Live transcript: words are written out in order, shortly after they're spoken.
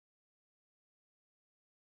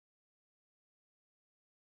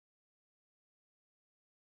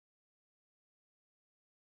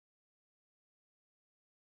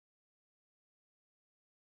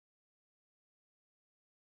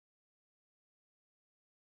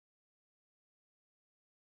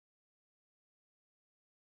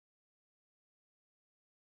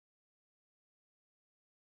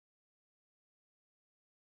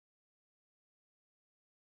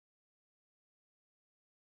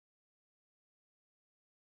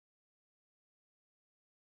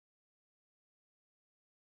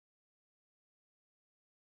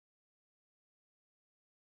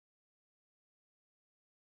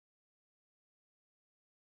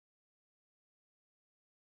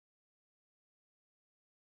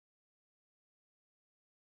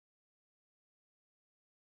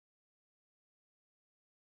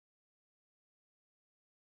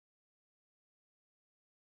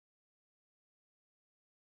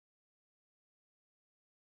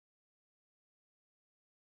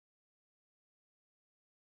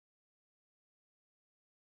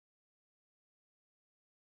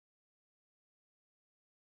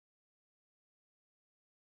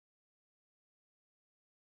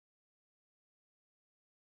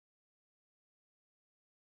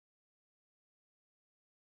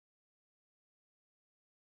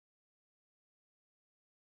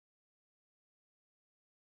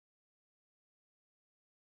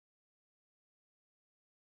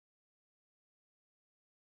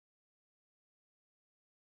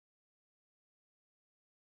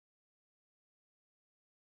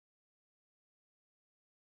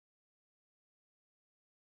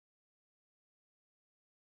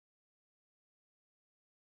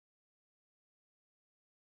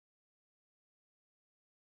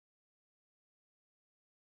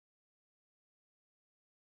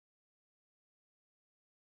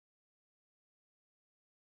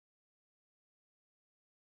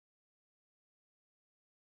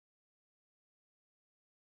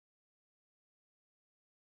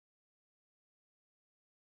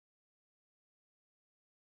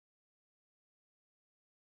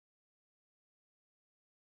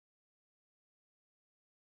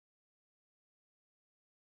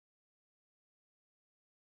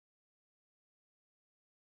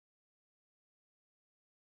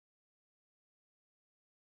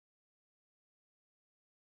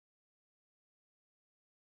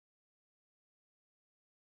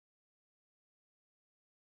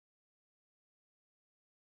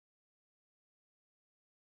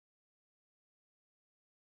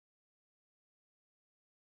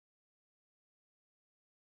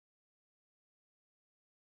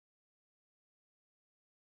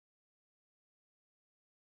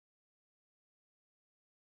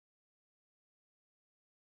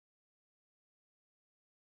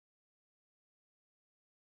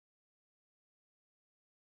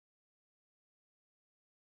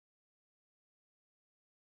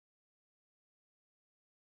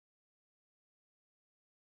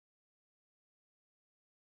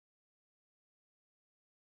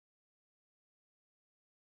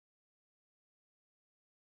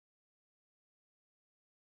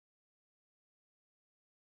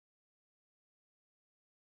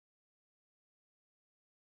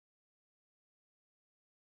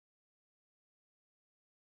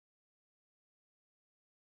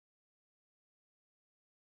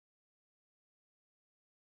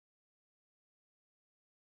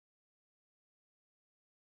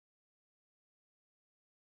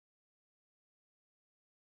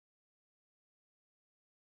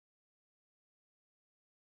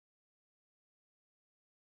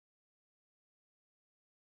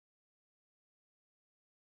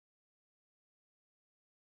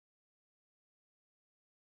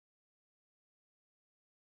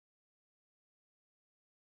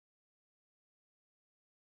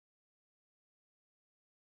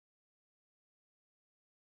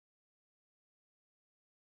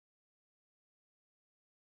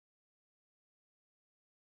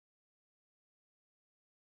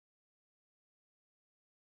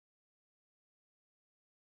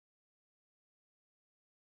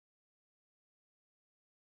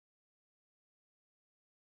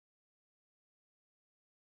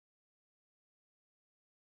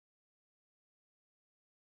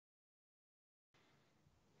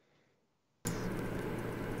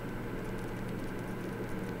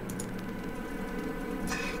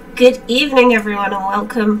Good evening, everyone, and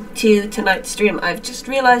welcome to tonight's stream. I've just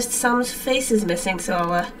realised Sam's face is missing, so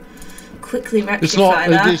I'll quickly rectify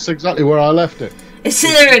that. It's exactly where I left it.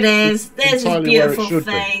 There it is. There's his beautiful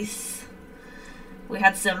face. We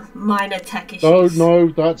had some minor tech issues. Oh, no,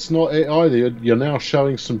 that's not it either. You're now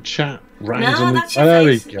showing some chat randomly. No, that's your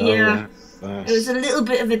face. There we go. Yeah. Yes. It was a little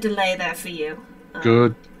bit of a delay there for you.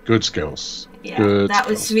 Good skills. Yeah, good that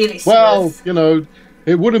skills. was really smooth. Well, you know,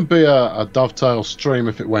 it wouldn't be a dovetail stream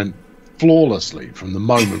if it went flawlessly from the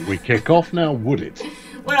moment we kick off now, would it?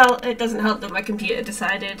 Well, it doesn't help that my computer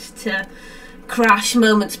decided to crash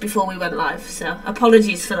moments before we went live, so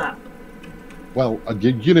apologies for that. Well,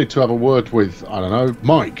 you need to have a word with, I don't know,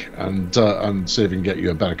 Mike, and see if he can get you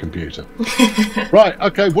a better computer. Right,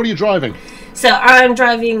 okay, what are you driving? So I'm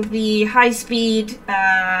driving the high-speed,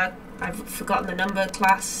 I've forgotten the number,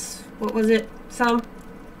 class, what was it, Sam?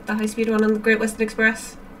 The high-speed one on the Great Western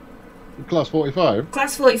Express? Class 45?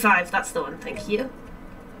 Class 45, that's the one, thank you.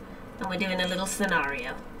 And we're doing a little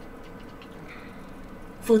scenario.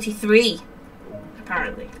 43,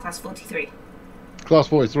 apparently, class 43. Class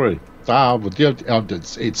 43. Ah, but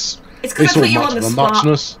it's all much of a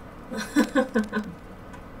muchness.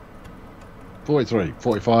 43,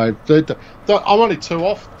 45. I'm only 2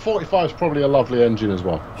 off. 45 is probably a lovely engine as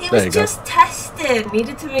well. He was just testing.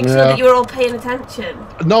 Needed to make sure that you were all paying attention.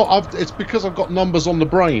 No, it's because I've got numbers on the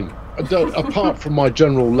brain. Apart from my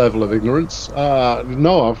general level of ignorance,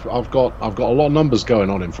 no, I've got a lot of numbers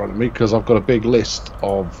going on in front of me because I've got a big list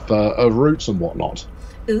of routes and whatnot.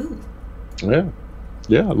 Ooh.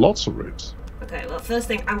 Yeah, lots of routes. Okay, well, first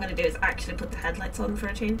thing I'm going to do is actually put the headlights on for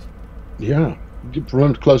a change. Yeah.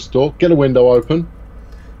 Remember to close the door. Get a window open.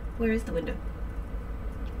 Where is the window?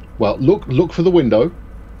 Well, look for the window.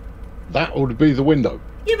 That would be the window.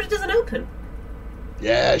 Yeah, but it doesn't open.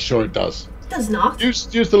 Yeah, sure it does. It does not. Use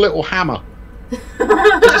the little hammer.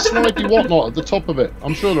 There's a slidey whatnot at the top of it.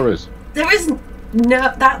 I'm sure there is. There is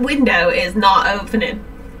no. That window is not opening.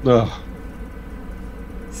 Ugh.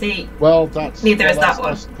 See. Well, that's neither is that one.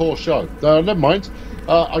 That's a poor show. Never mind.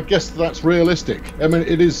 I guess that's realistic. I mean,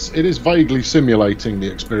 it is vaguely simulating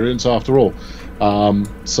the experience after all.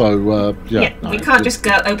 Yeah, we can't just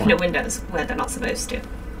go open windows where they're not supposed to.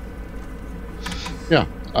 Yeah.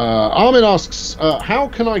 Armin asks, how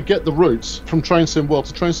can I get the routes from Train Sim World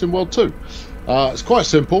to Train Sim World 2? It's quite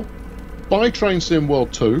simple. Buy Train Sim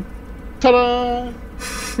World 2. Ta-da!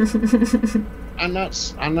 and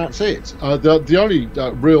that's it. The only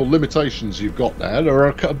real limitations you've got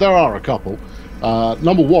there are a couple.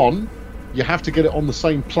 Number one, you have to get it on the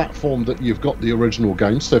same platform that you've got the original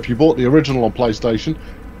game. So if you bought the original on PlayStation,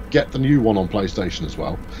 get the new one on PlayStation as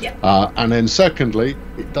well. Yeah. And then secondly,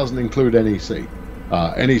 it doesn't include NEC.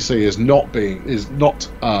 NEC is not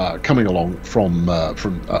coming along from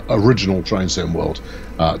original Train Sim World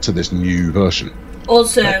to this new version.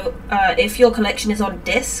 Also, if your collection is on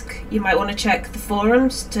disc, you might want to check the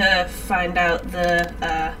forums to find out the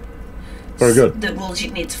very good. The rules you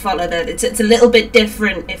need to follow there. It's a little bit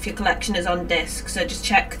different if your collection is on disc, so just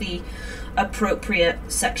check the appropriate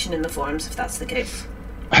section in the forums if that's the case.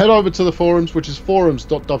 Head over to the forums, which is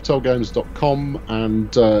forums.dovetailgames.com,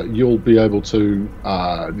 and you'll be able to.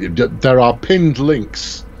 There are pinned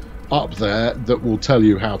links up there that will tell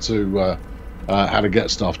you how to get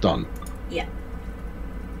stuff done. Yeah.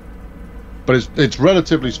 But it's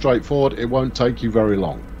relatively straightforward. It won't take you very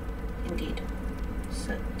long. Indeed.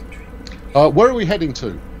 Where are we heading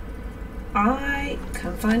to? I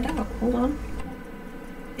can find out. Hold on.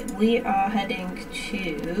 We are heading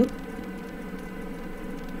to...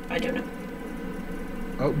 I don't know.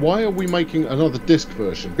 Why are we making another disc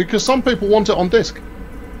version? Because some people want it on disc.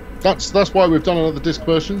 That's why we've done another disc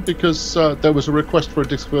version, because there was a request for a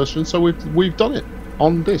disc version, so we've done it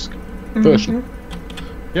on disc version.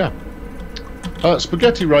 Yeah.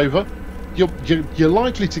 Spaghetti Raver, you're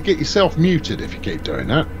likely to get yourself muted if you keep doing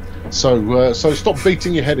that. So stop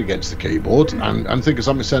beating your head against the keyboard and think of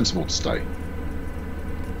something sensible to say.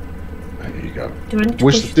 There you go.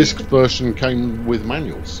 Wish the disc version came with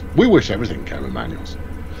manuals. We wish everything came with manuals.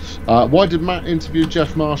 Why did Matt interview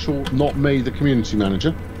Jeff Marshall, not me, the community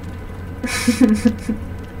manager?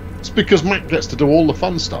 It's because Matt gets to do all the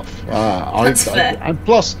fun stuff. That's fair. And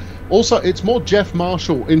plus, also, it's more Jeff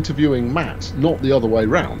Marshall interviewing Matt, not the other way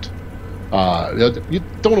round. You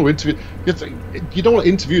don't want to interview. You don't want to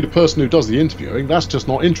interview the person who does the interviewing. That's just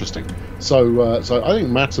not interesting. So I think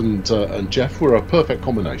Matt and Jeff were a perfect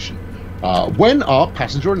combination. When are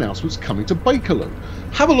passenger announcements coming to Bakerloo?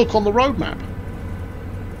 Have a look on the roadmap,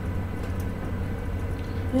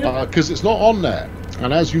 because it's not on there.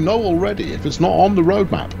 And as you know already, if it's not on the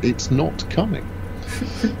roadmap, it's not coming.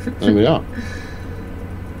 There we are.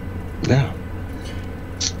 Yeah.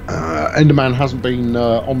 Enderman hasn't been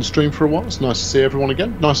on the stream for a while. It's nice to see everyone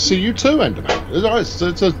again. Nice to see you too, Enderman.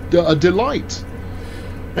 It's a delight.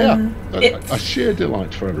 Yeah, a sheer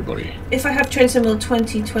delight for everybody. If I have Train Sim World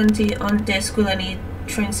 2020 on disc, will I need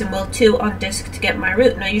Train Sim World 2 on disc to get my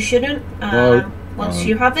route? No, you shouldn't. Once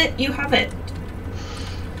you have it, you have it.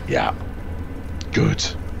 Yeah. Good.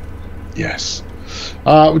 Yes.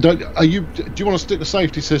 Do you want to stick the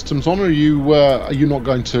safety systems on, or are you not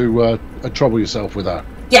going to trouble yourself with that?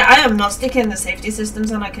 Yeah, I am not sticking the safety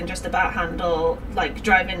systems on. I can just about handle like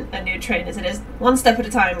driving a new train as it is, one step at a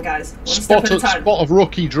time, guys. One step at a time. Spot of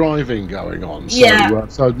rookie driving going on. So, yeah.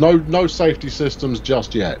 So no safety systems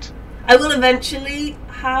just yet. I will eventually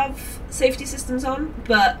have safety systems on,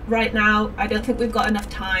 but right now I don't think we've got enough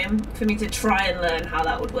time for me to try and learn how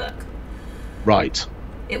that would work. Right.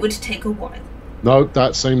 It would take a while. No,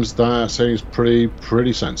 that seems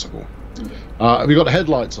pretty sensible. Have you got the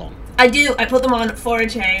headlights on? I do. I put them on for a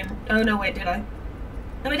chain. Oh no, wait, did I?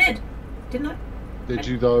 No, I did. Didn't I? Did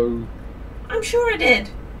you though? I'm sure I did.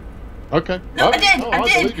 Okay. No, I did. I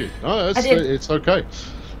did. Believe you. No, it's okay.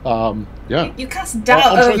 Yeah. You cast doubt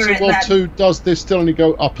on over Train Sim it. World 2, does this still only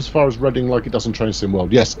go up as far as Reading like it does on Train Sim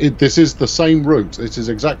World? Yes, this is the same route. It is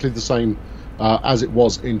exactly the same as it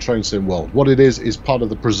was in Train Sim World. What it is part of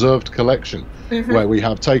the preserved collection, where we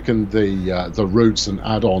have taken the routes and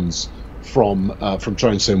add-ons from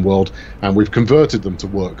Train Sim World, and we've converted them to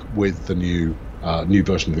work with the new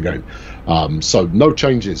version of the game. So no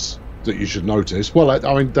changes that you should notice. Well,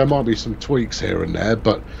 I mean, there might be some tweaks here and there,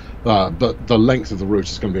 but the length of the route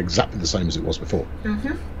is going to be exactly the same as it was before.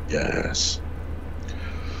 Yes.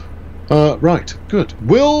 Right, good.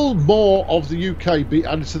 Will more of the UK be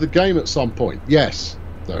added to the game at some point? Yes.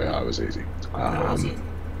 There we are, it was easy.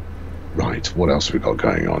 Right, what else have we got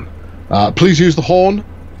going on? Please use the horn.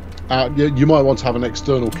 You might want to have an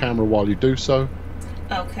external camera while you do so.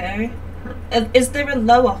 Okay. Is there a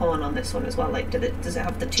lower horn on this one as well? Like, does it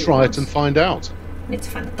have the two? Try horns? it and find out. I need to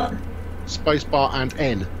find the button. Spacebar and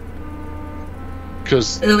N.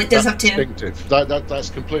 Because it does have two. Distinctive. That's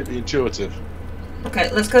completely intuitive.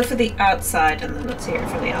 Okay, let's go for the outside, and then let's hear it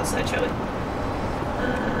from the outside, shall we?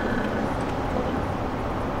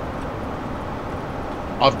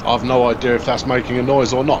 I've no idea if that's making a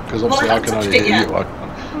noise or not, because obviously I can only hear you.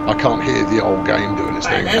 I can't hear the old game doing its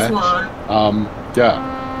thing. There's one.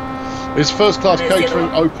 Yeah. Is first class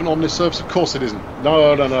catering open on this service? Of course it isn't.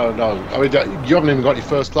 No. I mean, you haven't even got any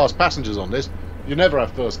first class passengers on this. You never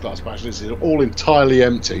have first class passengers. It's all entirely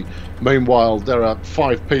empty. Meanwhile, there are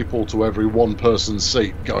 5 people to every 1 person's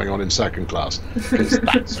seat going on in second class. Because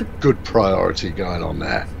that's a good priority going on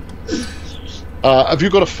there. Have you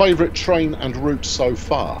got a favourite train and route so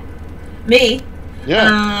far? Me?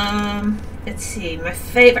 Yeah. Let's see. My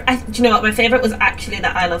favourite... do you know what? My favourite was actually the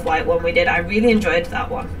Isle of Wight one we did. I really enjoyed that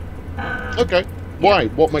one. Okay. Why?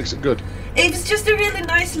 What makes it good? It was just a really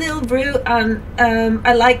nice little route, and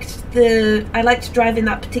I liked driving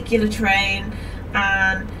that particular train,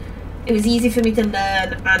 and it was easy for me to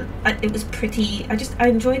learn, and it was pretty. I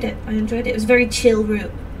enjoyed it. It was a very chill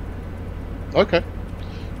route. Okay.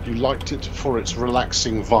 You liked it for its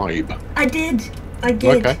relaxing vibe. I did.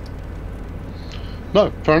 Okay.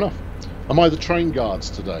 No, fair enough. Am I the train guards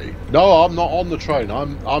today? No, I'm not on the train.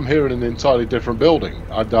 I'm here in an entirely different building.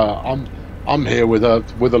 I'm here with a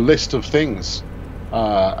list of things,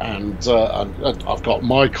 and I've got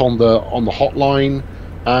Mike on the hotline,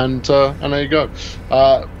 and there you go.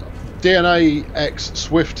 DNA X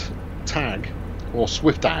Swift Tag or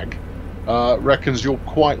Swiftag reckons you'll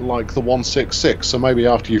quite like the 166. So maybe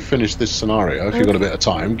after you finish this scenario, if you've got a bit of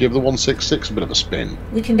time, give the 166 a bit of a spin.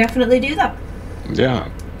 We can definitely do that. Yeah.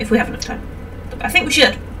 If we have enough time, I think we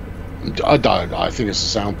should. I think it's a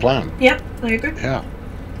sound plan. Yeah, I agree. Yeah.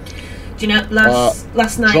 Do you know,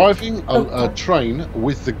 last night... Driving a train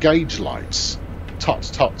with the gauge lights. Tut,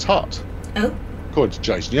 tut, tut. Oh? According to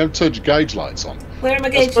Jason, you haven't turned your gauge lights on. Where are my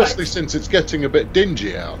gauge lights? Especially since it's getting a bit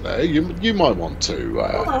dingy out there, you might want to...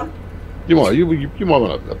 Hold on. You might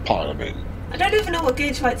want to pile them in. I don't even know what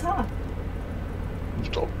gauge lights are.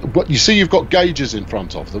 What you see, you've got gauges in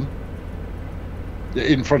front of them.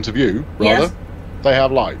 In front of you, rather. Yes. They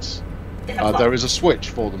have lights. There is a switch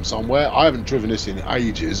for them somewhere. I haven't driven this in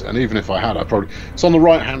ages, and even if I had, it's on the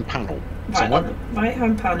right-hand panel. Right, on the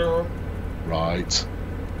right-hand panel. Right.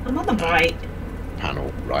 I'm on the right.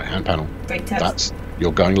 Panel, right-hand panel. Brake test.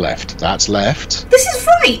 You're going left. That's left. This is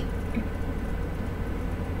right.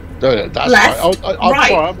 That's left. Right. I'm right.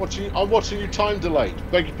 sorry. I'm watching you time delayed.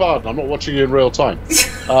 Beg your pardon. I'm not watching you in real time.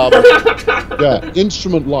 Yeah,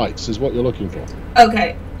 instrument lights is what you're looking for.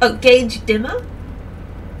 Okay. Oh, gauge dimmer.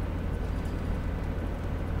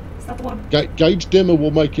 Is that one? Gauge dimmer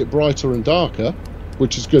will make it brighter and darker,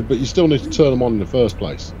 which is good, but you still need to turn them on in the first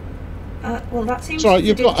place. Well, that seems. It's all right.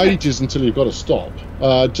 You've got ages until you've got to stop.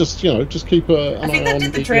 Just keep an eye on. I think that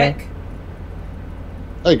did the trick.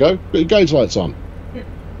 There you go. Got your gauge lights on. Yeah.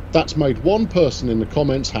 That's made one person in the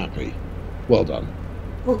comments happy. Well done.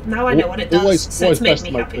 Well, now I know what it does. Always best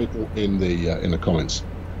to make people in the comments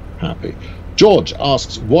happy. George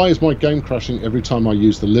asks, why is my game crashing every time I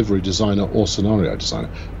use the livery designer or scenario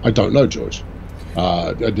designer? I don't know, George.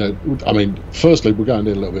 I mean, firstly, we're going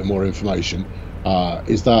to need a little bit more information.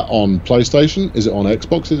 Is that on PlayStation? Is it on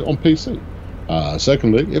Xbox? Is it on PC?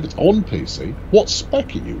 Secondly, if it's on PC, what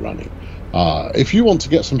spec are you running? If you want to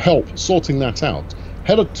get some help sorting that out,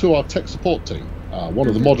 head up to our tech support team. One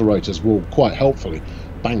of the moderators will quite helpfully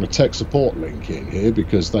bang the tech support link in here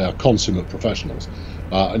because they are consummate professionals,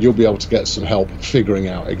 and you'll be able to get some help figuring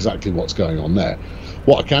out exactly what's going on there.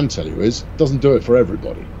 What I can tell you is, it doesn't do it for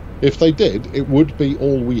everybody. If they did, it would be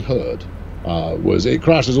all we heard. Was it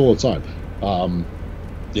crashes all the time.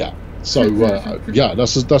 Yeah, so yeah,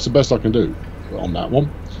 that's the best I can do on that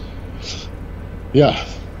one. Yeah,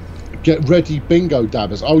 get ready, bingo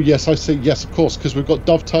dabbers. Oh yes, I see. Yes, of course, because we've got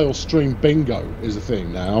Dovetail Stream Bingo is a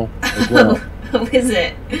thing now as well. Oh, is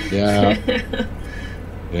it? Yeah,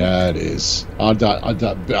 yeah, it is.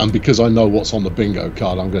 And because I know what's on the bingo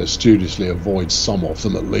card, I'm going to studiously avoid some of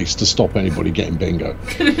them at least to stop anybody getting bingo.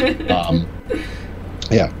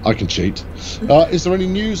 Yeah, I can cheat. Is there any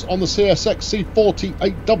news on the CSX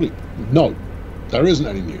C48W? No, there isn't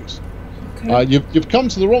any news. Okay. You've come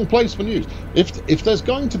to the wrong place for news. If there's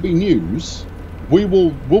going to be news,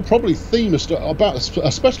 we'll probably theme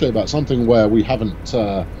especially about something where we haven't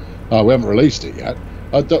released it yet.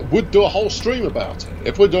 That would do a whole stream about it.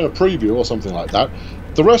 If we're doing a preview or something like that,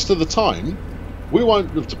 the rest of the time we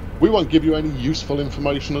won't give you any useful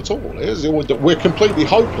information at all. We're completely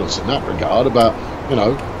hopeless in that regard about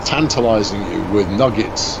tantalising you with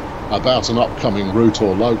nuggets about an upcoming route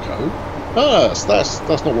or loco. That's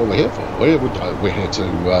not what we're here for. We're here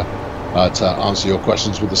to answer your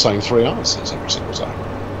questions with the same three answers every single time,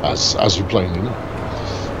 as you plainly know.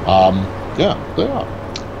 Yeah, they are.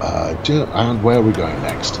 And where are we going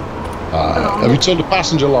next? Have you turned the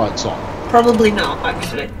passenger lights on? Probably not,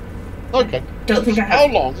 actually. Okay. Don't think I have. How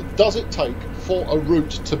long does it take for a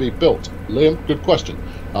route to be built? Liam, good question.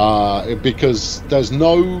 Because there's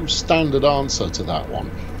no standard answer to that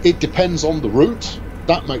one. It depends on the route.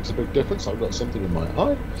 That makes a big difference. I've got something in my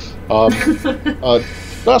eye.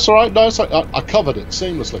 That's all right. No, I covered it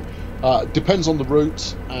seamlessly. Depends on the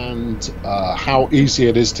route and how easy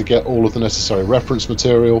it is to get all of the necessary reference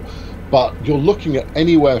material. But you're looking at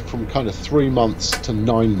anywhere from kind of 3 months to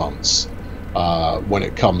 9 months when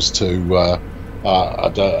it comes to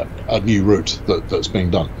a new route that's being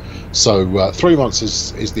done. So 3 months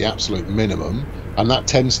is the absolute minimum, and that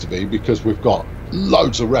tends to be because we've got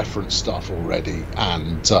loads of reference stuff already,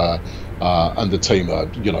 and the team are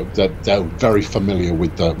they're very familiar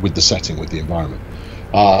with the setting, with the environment.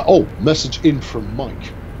 Message in from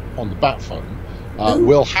Mike on the bat phone.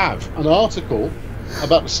 We'll have an article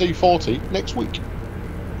about the C40 next week.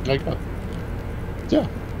 There you go. Yeah,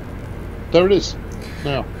 there it is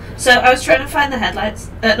now. So I was trying to find the headlights,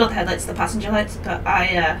 not the headlights, the passenger lights, but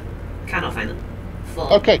I cannot find them.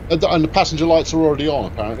 Okay, and the passenger lights are already on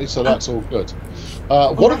apparently, so that's all good.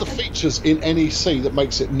 What are the features in NEC that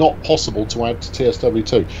makes it not possible to add to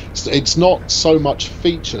TSW2? It's not so much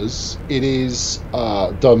features, it is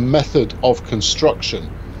the method of construction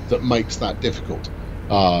that makes that difficult.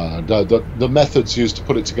 The methods used to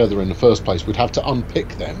put it together in the first place, we'd have to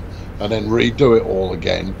unpick them and then redo it all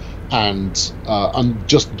again, and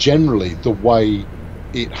just generally the way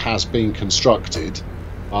it has been constructed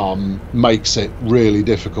makes it really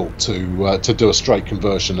difficult to do a straight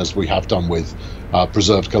conversion as we have done with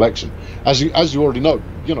Preserved Collection. As you already know,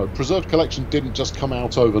 Preserved Collection didn't just come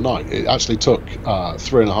out overnight. It actually took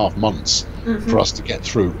 3.5 months for us to get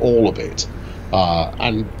through all of it,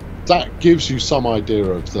 and that gives you some idea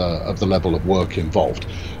of the level of work involved.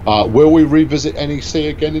 Will we revisit NEC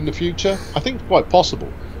again in the future? I think it's quite possible.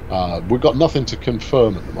 We've got nothing to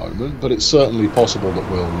confirm at the moment, but it's certainly possible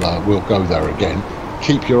that we'll go there again.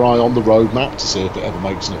 Keep your eye on the roadmap to see if it ever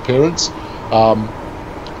makes an appearance. No,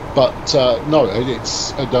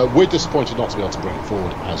 we're disappointed not to be able to bring it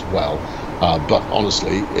forward as well. But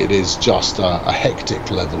honestly, it is just a hectic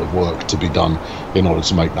level of work to be done in order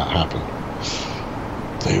to make that happen.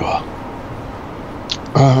 There you are.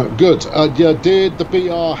 Good. Did the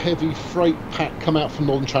BR heavy freight pack come out from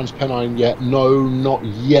Northern TransPennine yet? No, not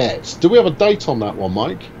yet. Do we have a date on that one,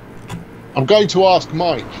 Mike? I'm going to ask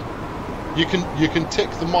Mike. You can tick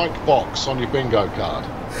the Mike box on your bingo card.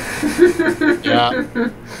 Yeah.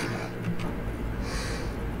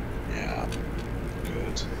 Yeah.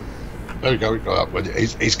 Good. There we go.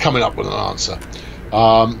 He's coming up with an answer.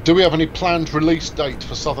 Do we have any planned release date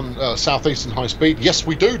for Southeastern High Speed? Yes,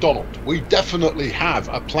 we do, Donald. We definitely have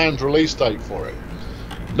a planned release date for it.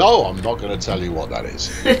 No, I'm not going to tell you what that is.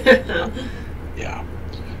 Yeah.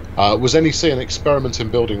 Was NEC an experiment in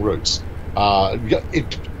building routes?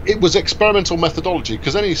 It was experimental methodology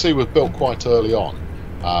because NEC was built quite early on.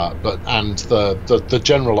 And the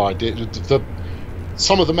general idea,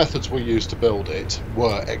 some of the methods we used to build it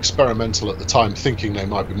were experimental at the time, thinking they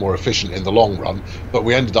might be more efficient in the long run, but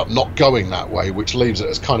we ended up not going that way, which leaves it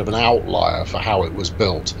as kind of an outlier for how it was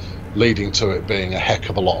built, leading to it being a heck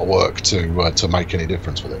of a lot of work to make any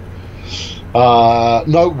difference with it.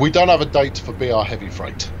 No, we don't have a date for BR Heavy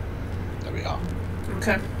Freight. There we are.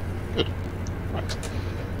 Okay. Good. Right.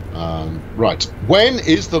 Right. When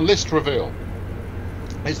is the list reveal?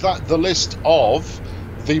 Is that the list of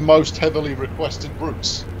the most heavily requested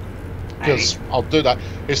routes? Because I'll do that.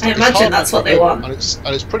 I imagine that's what they want, and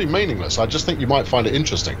it's pretty meaningless. I just think you might find it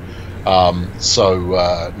interesting.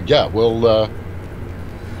 Yeah, we'll.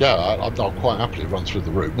 Yeah, I'll quite happily run through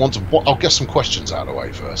the route. I'll get some questions out of the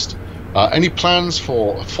way first. Any plans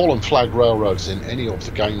for Fallen Flag railroads in any of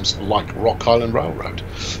the games like Rock Island Railroad?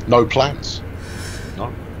 No plans.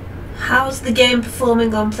 No. How's the game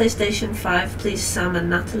performing on PlayStation 5, please, Sam and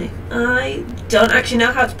Natalie? I don't actually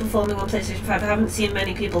know how it's performing on PlayStation 5. I haven't seen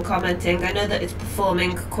many people commenting. I know that it's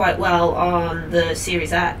performing quite well on the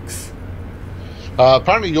Series X.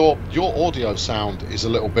 Apparently your audio sound is a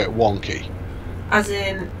little bit wonky. As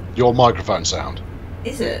in? Your microphone sound.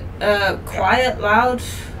 Is it? Quiet, loud?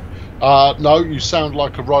 No, you sound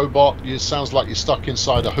like a robot. It sounds like you're stuck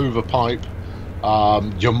inside a Hoover pipe.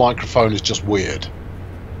 Your microphone is just weird.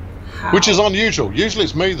 How? Which is unusual. Usually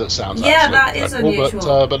it's me that sounds that is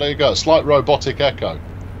unusual. But there you go, slight robotic echo.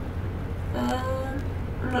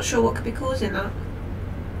 I'm not sure what could be causing that.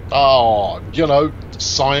 Oh,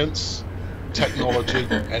 science, technology,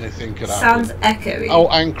 anything could happen. Sounds echoey. Oh,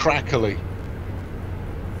 and crackly.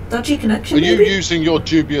 Dodgy connection. Are you using your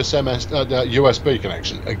dubious USB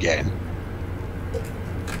connection again?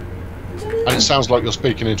 And it sounds like you're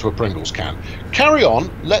speaking into a Pringles can. Carry on.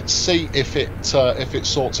 Let's see if it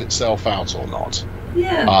sorts itself out or not.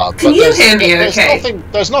 Yeah. Can you hear me okay?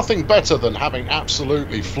 There's nothing better than having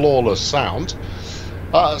absolutely flawless sound.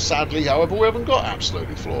 Sadly, however, we haven't got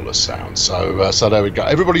absolutely flawless sound. So there we go.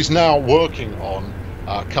 Everybody's now working on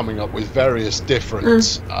coming up with various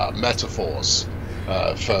different metaphors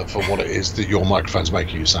for what it is that your microphone's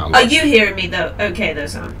making you sound like. Are you hearing me though? Okay, though,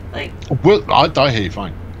 Sam. I hear you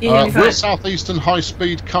fine. Will Southeastern High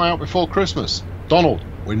Speed come out before Christmas? Donald,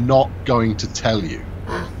 we're not going to tell you.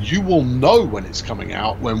 You will know when it's coming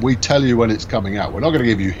out when we tell you when it's coming out. We're not going to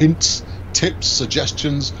give you hints, tips,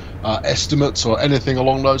 suggestions, estimates, or anything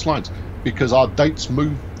along those lines, because our dates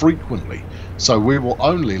move frequently. So we will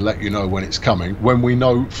only let you know when it's coming when we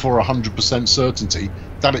know for 100% certainty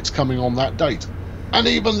that it's coming on that date. And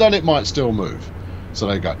even then it might still move. So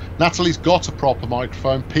there you go. Natalie's got a proper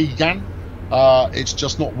microphone, P-Yan. It's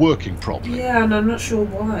just not working properly. Yeah, and I'm not sure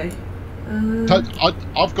why.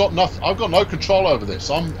 I've got no control over this.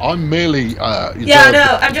 I'm merely. Yeah, I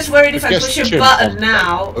know. I'm just worried if I push a button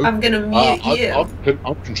now, I'm gonna mute you.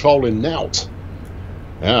 I'm controlling Nout.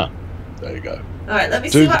 Yeah, there you go. All right, let me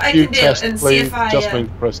see what I can do and see if I. Just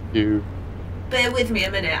press Q. Bear with me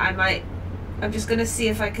a minute. I'm just gonna see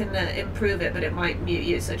if I can improve it, but it might mute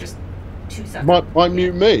you. So just 2 seconds. Might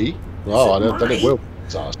mute me. Oh, then it will.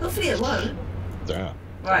 Hopefully it won't. Yeah.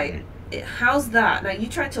 Right. How's that? Now you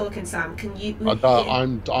try talking, Sam. Can you? I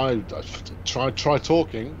try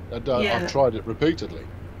talking. I've tried it repeatedly.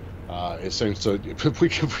 It seems to. If we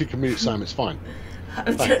can mute Sam, it's fine.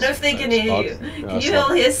 I don't know if they can hear you. Can you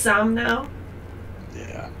all hear Sam now?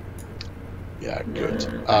 Yeah. Yeah. Good.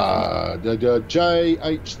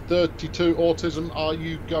 JH32 Autism. Are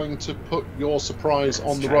you going to put your surprise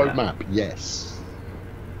on the roadmap? Yes.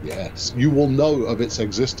 Yes, you will know of its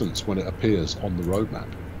existence when it appears on the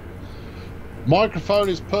roadmap. Microphone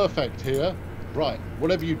is perfect here. Right,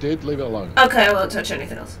 whatever you did, leave it alone. Okay, I won't touch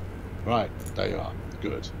anything else. Right, there you are.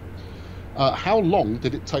 Good. How long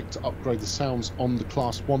did it take to upgrade the sounds on the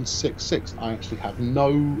Class 166? I actually have no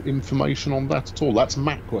information on that at all. That's a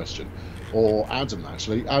Matt question. Or Adam,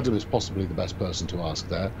 actually. Adam is possibly the best person to ask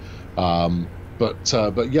there.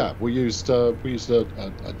 But yeah, we used a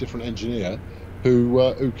different engineer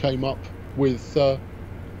who came up with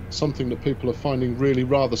something that people are finding really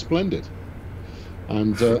rather splendid.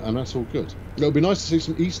 and that's all good. It'll be nice to see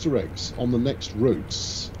some Easter eggs on the next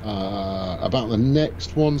routes, about the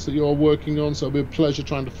next ones that you're working on. So it'll be a pleasure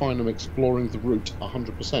trying to find them, exploring the route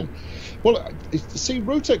 100%. Well, see,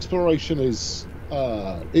 route exploration is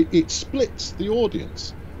it splits the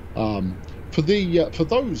audience. For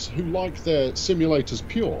those who like their simulators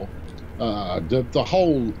pure, the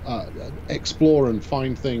whole explore and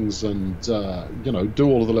find things and do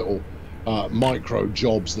all of the little micro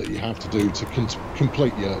jobs that you have to do to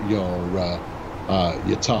complete your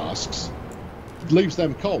tasks, leaves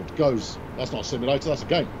them cold. Goes, that's not a simulator, that's a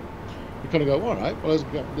game. You kind of go, all right, well,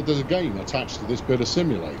 there's a game attached to this bit of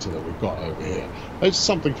simulator that we've got over here. It's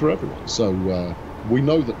something for everyone. So we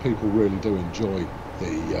know that people really do enjoy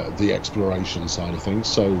the exploration side of things.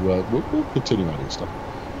 So we'll continue adding stuff.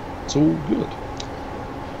 It's all good.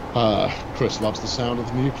 Chris loves the sound of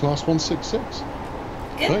the new Class 166.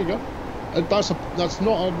 Good. There you go. That's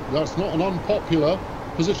not an unpopular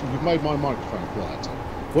position. You've made my microphone quieter.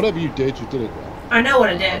 Whatever you did it well. I know what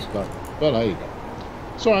I did. But there you go.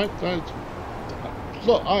 It's all right.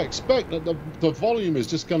 Look, I expect that the volume is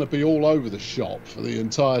just going to be all over the shop for the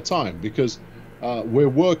entire time, because we're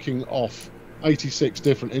working off 86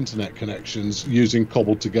 different internet connections using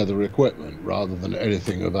cobbled together equipment rather than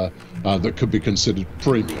anything of that could be considered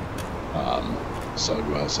premium. So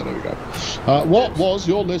there we go. What was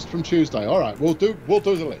your list from Tuesday? All right, we'll do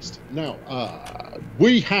the list now.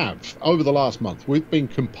 We have, over the last month, we've been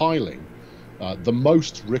compiling the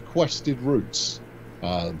most requested routes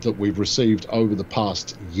that we've received over the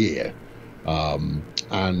past year, and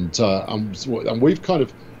we've kind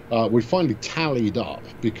of we finally tallied up,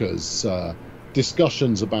 because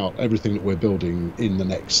discussions about everything that we're building in the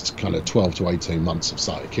next kind of 12 to 18 months have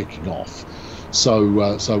started kicking off.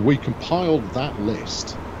 So we compiled that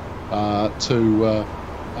list to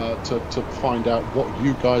find out what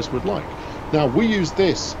you guys would like. Now, we use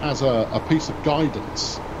this as a piece of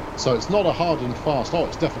guidance, so it's not a hard and fast,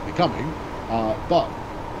 it's definitely coming, but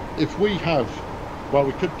if we have, well,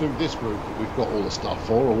 we could do this route that we've got all the stuff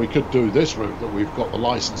for, or we could do this route that we've got the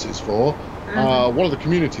licenses for. What do the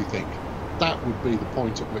community think? That would be the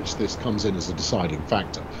point at which this comes in as a deciding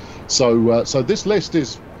factor. So this list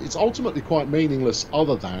it's ultimately quite meaningless,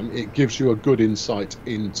 other than it gives you a good insight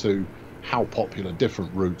into how popular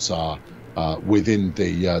different routes are within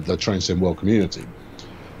the Train Sim World community.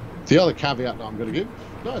 The other caveat that I'm going to give,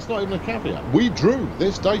 no, it's not even a caveat. We drew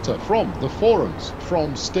this data from the forums,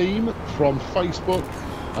 from Steam, from Facebook,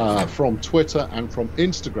 from Twitter, and from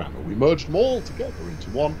Instagram, and we merged them all together into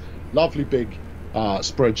one lovely big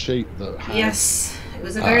spreadsheet that had, yes, it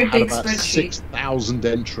was a very big about spreadsheet. 6,000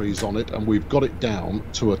 entries on it, and we've got it down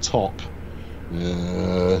to a top.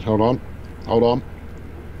 Hold on.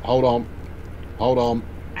 Are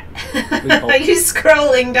you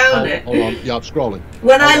scrolling down it? Hold on. Yeah, I'm scrolling.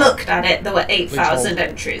 When I looked at it, there were 8,000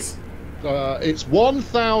 entries. It's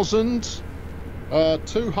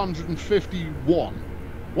 1,251.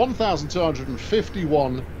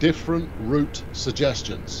 1,251 different route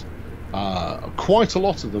suggestions. Quite a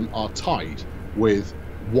lot of them are tied with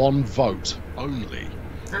one vote only.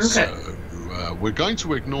 Okay. So we're going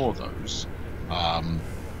to ignore those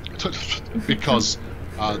because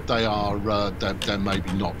they are they're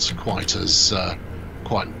maybe not quite as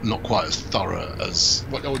thorough as,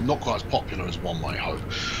 well, not quite as popular as one might hope.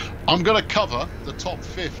 I'm going to cover the top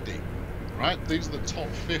 50. Right, these are the top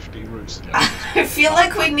 50 route suggestions. I feel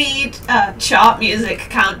like we need chart music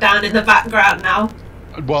countdown in the background now.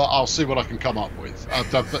 Well, I'll see what I can come up with,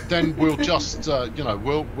 but then we'll just,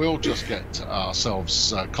 we'll just get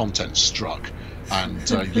ourselves content struck, and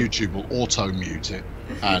YouTube will auto mute it,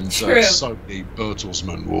 and Sony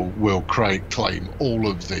Bertelsmann will claim all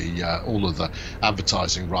of the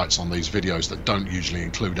advertising rights on these videos that don't usually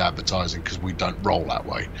include advertising, because we don't roll that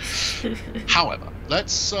way. However,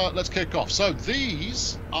 let's kick off. So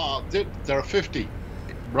these are there are 50,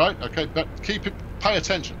 right? Okay, but pay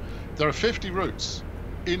attention. There are 50 routes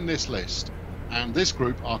in this list, and this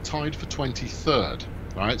group are tied for 23rd.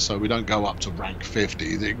 Right, so we don't go up to rank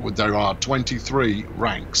 50. There are 23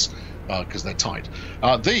 ranks because they're tied.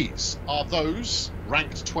 These are those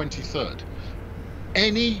ranked 23rd.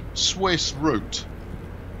 Any Swiss route,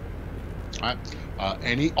 right?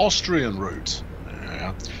 Any Austrian route,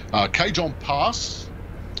 Cajon Pass,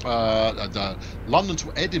 the London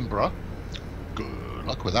to Edinburgh. Good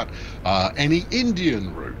luck with that. Any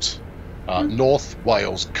Indian route. North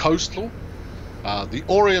Wales Coastal, the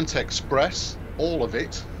Orient Express, all of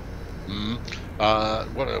it.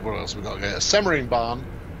 What else we got here? Semmeringbahn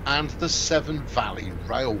and the Severn Valley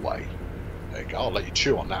Railway. There you go. I'll let you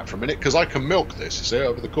chew on that for a minute because I can milk this, you see,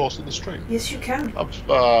 over the course of the stream. Yes, you can. I've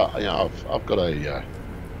got a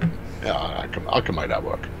I can make that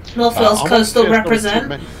work. North Wales Coastal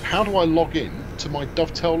represent. How do I log in to my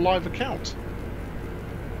Dovetail Live account?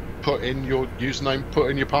 Put in your username, put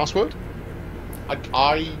in your password.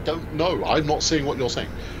 I don't know. I'm not seeing what you're saying,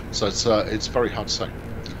 so it's very hard to say.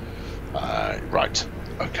 Right.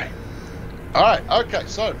 Okay. All right. Okay.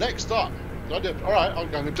 So next up, all right.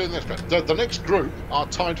 I'm going to do the next group. The next group are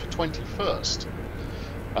tied for 21st,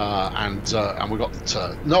 and we got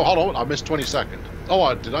no. Hold on. I missed 22nd.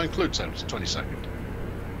 Oh, did I include 22nd?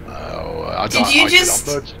 Did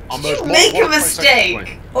you make a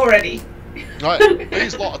mistake already? Right,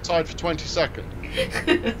 these lot are tied for 22nd.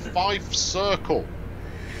 Fife Circle,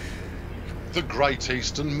 the Great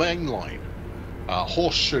Eastern Main Line,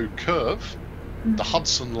 Horseshoe Curve, the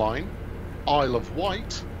Hudson Line, Isle of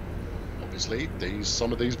Wight. Obviously,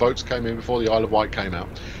 some of these votes came in before the Isle of Wight came out,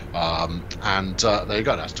 and there you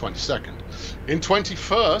go. That's 22nd. In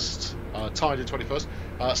 21st, tied in 21st,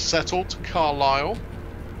 Settled Carlisle.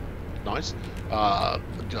 Nice. A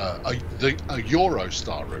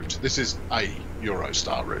Eurostar route. This is a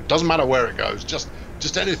Eurostar route. Doesn't matter where it goes. Just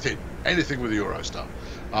anything with Eurostar.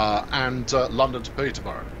 And London to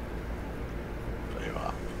Peterborough. There you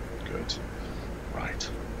are. Good. Right.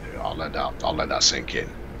 I'll let that sink in.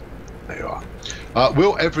 There you are.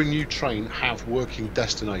 Will every new train have working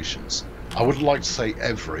destinations? I would like to say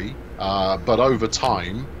every, but over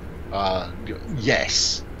time,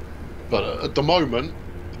 yes. But at the moment,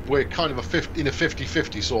 we're kind of in a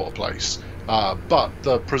 50-50 sort of place. But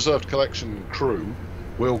the preserved collection crew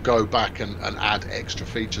will go back and add extra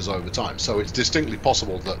features over time. So it's distinctly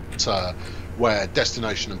possible that where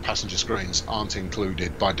destination and passenger screens aren't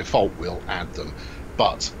included, by default we'll add them.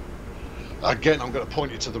 But again, I'm going to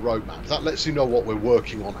point you to the roadmap. That lets you know what we're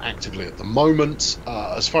working on actively at the moment.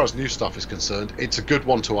 As far as new stuff is concerned, it's a good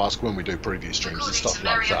one to ask when we do preview streams and stuff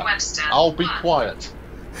like that. I'll be quiet.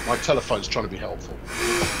 My telephone's trying to be helpful.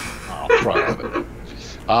 I'll try it over.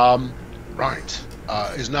 Right.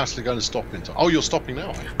 Is Natalie going to stop in time? Oh, you're stopping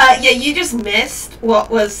now, eh? Yeah, you just missed what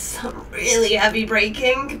was some really heavy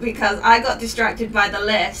braking because I got distracted by the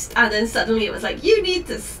list and then suddenly it was like, you need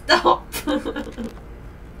to stop.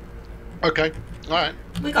 Okay. All right.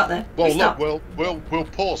 We got there. Well, look, we'll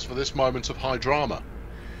pause for this moment of high drama.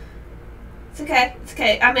 It's okay. It's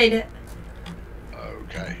okay. I made it.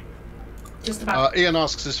 Okay. Just about. Ian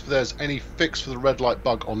asks if there's any fix for the red light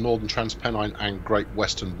bug on Northern Transpennine and Great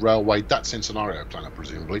Western Railway. That's in Scenario Planner,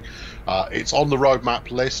 presumably. It's on the roadmap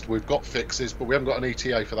list. We've got fixes, but we haven't got an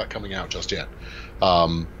ETA for that coming out just yet.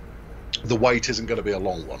 The wait isn't going to be a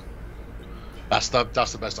long one. That's the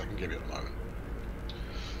best I can give you at the moment.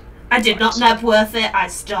 I did not Nebworth it. I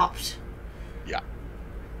stopped. Yeah.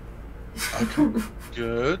 Okay.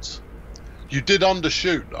 Good. You did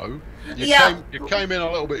undershoot though. You came in a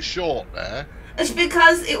little bit short there. It's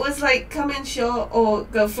because it was like come in short or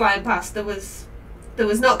go flying past. There was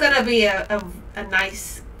not going to be a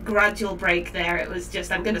nice gradual break there. It was just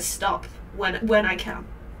I'm going to stop when I can.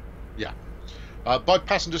 Yeah. By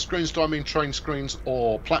passenger screens, do I mean train screens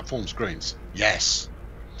or platform screens? Yes.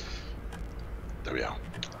 There we are.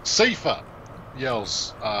 Sifa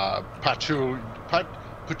yells Patchouli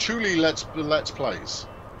let's plays.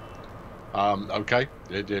 Okay,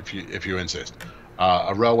 if you insist.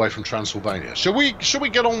 A railway from Transylvania. Should we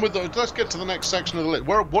get on with the? Let's get to the next section of the list.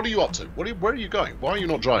 What are you up to? Where are you going? Why are you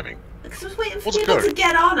not driving? Because I was waiting for people to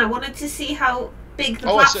get on. I wanted to see how big the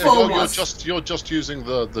platform was. You're just using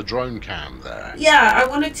the drone cam there. Yeah, I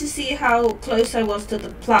wanted to see how close I was to the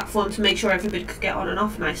platform to make sure everybody could get on and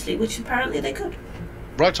off nicely, which apparently they could.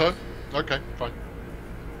 Righto. Okay, fine.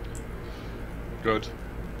 Good.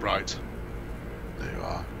 Right. There you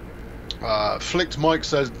are. Flicked Mike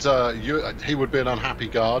said he would be an unhappy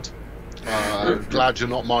guard. Glad you're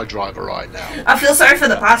not my driver right now. I feel sorry for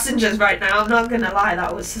the passengers right now. I'm not going to lie,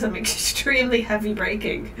 that was some extremely heavy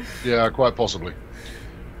braking. Yeah, quite possibly.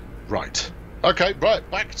 Right. Okay. Right.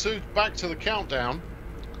 Back to the countdown.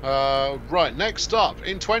 Right. Next up,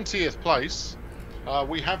 in 20th place,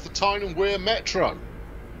 we have the Tyne and Wear Metro.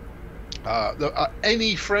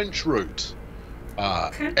 Any French route,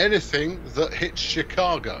 anything that hits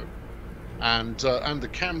Chicago. And the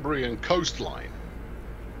Cambrian coastline.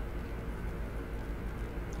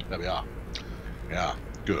 There we are. Yeah,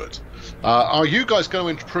 good. Are you guys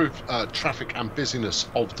going to improve traffic and busyness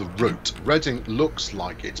of the route? Reading looks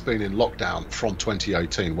like it's been in lockdown from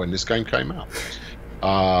 2018 when this game came out.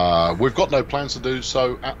 We've got no plans to do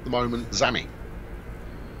so at the moment, Zammy.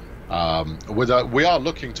 We are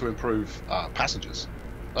looking to improve passengers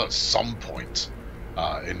at some point.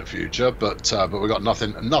 in the future, but we've got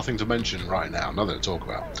nothing to mention right now, nothing to talk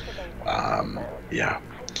about. Yeah.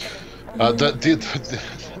 The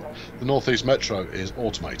Northeast Metro is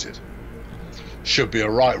automated. Should be a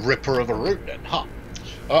right ripper of a route then, huh?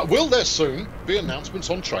 Will there soon be announcements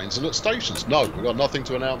on trains and at stations? No, we've got nothing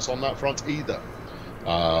to announce on that front either.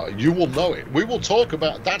 You will know it. We will talk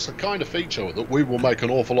about. That's the kind of feature that we will make an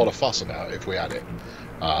awful lot of fuss about if we add it.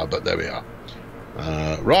 But there we are.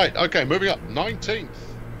 Right, okay, moving up. 19th.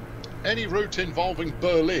 Any route involving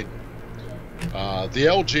Berlin. The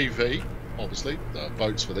LGV, obviously, the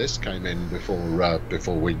votes for this came in before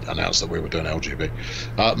we announced that we were doing LGV.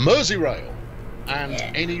 Merseyrail. And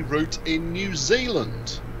any route in New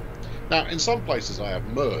Zealand. Now, in some places I have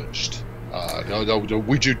merged.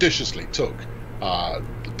 We judiciously took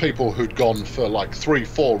people who'd gone for like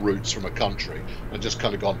 3-4 routes from a country and just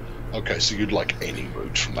kind of gone, okay, so you'd like any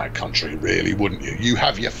route from that country, really, wouldn't you? You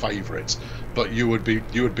have your favourites, but you would be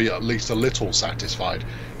at least a little satisfied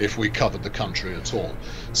if we covered the country at all.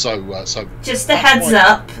 So just a heads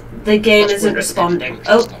up, the game isn't responding.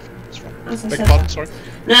 Oh, beg pardon, sorry.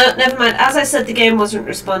 No, never mind. As I said, the game wasn't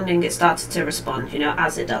responding. It started to respond,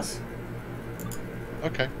 as it does.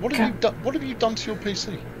 Okay. What have you done? What have you done to your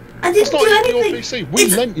PC? I didn't do anything. Your PC.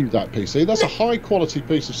 We lent you that PC. That's a high-quality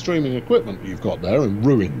piece of streaming equipment you've got there and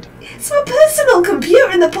ruined. It's my personal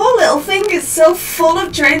computer, and the poor little thing is so full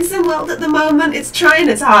of Train Sim World at the moment. It's trying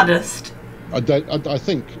its hardest. I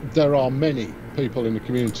think there are many people in the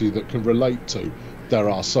community that can relate to. There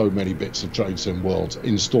are so many bits of Train Sim World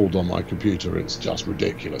installed on my computer, it's just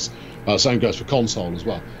ridiculous. Same goes for console as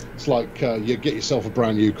well. It's like you get yourself a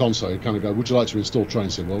brand new console, you kind of go, would you like to install Train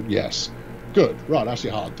Sim World? Yes. Good. Right, that's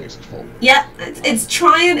your hard disk full. Yeah, it's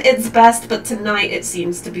trying its best, but tonight it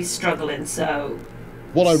seems to be struggling, so...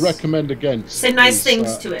 What I recommend against... Say nice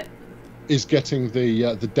things to it. Is getting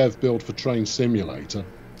the dev build for Train Simulator.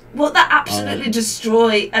 Well, that absolutely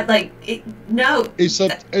destroy. No. It's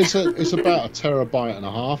about a terabyte and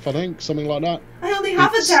a half, I think, something like that. I only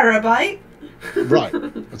have a terabyte. Right.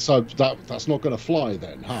 So that's not going to fly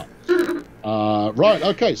then, huh? Right.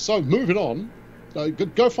 Okay. So moving on,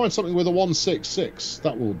 go find something with a 166.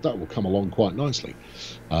 That will come along quite nicely.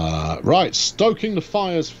 Right. Stoking the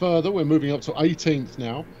fires further. We're moving up to 18th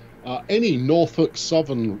now. Any Norfolk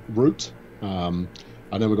Southern route, and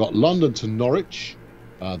then we've got London to Norwich.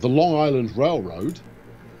 The Long Island Railroad,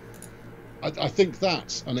 I think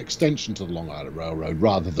that's an extension to the Long Island Railroad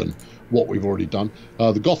rather than what we've already done.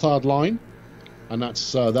 The Gothard Line, and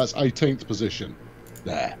that's 18th position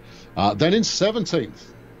there. Then in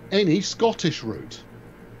 17th, any Scottish route.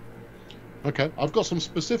 Okay, I've got some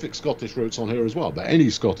specific Scottish routes on here as well, but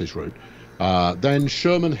any Scottish route. Then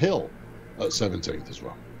Sherman Hill at 17th as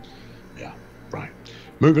well. Yeah, right.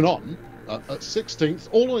 Moving on. At 16th,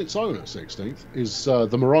 all on its own at 16th, is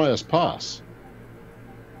the Marias Pass.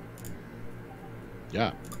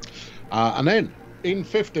 Yeah. And then in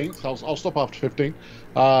 15th, I'll stop after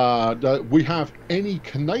 15th, we have any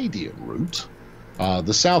Canadian route,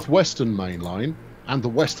 the Southwestern Main Line, and the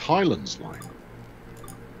West Highlands Line.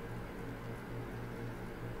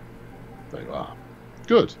 There you are.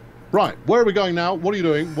 Good. Right, where are we going now? What are you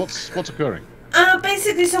doing? What's occurring?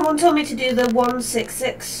 Basically, someone told me to do the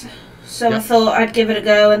 166. So I thought I'd give it a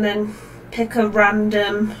go and then pick a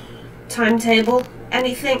random timetable.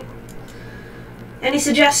 Anything? Any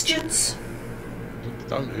suggestions?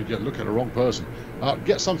 Don't look at the wrong person.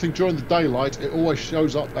 Get something during the daylight. It always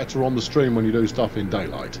shows up better on the stream when you do stuff in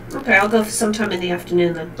daylight. Okay, I'll go for sometime in the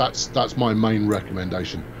afternoon then. That's my main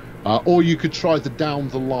recommendation. Or you could try the down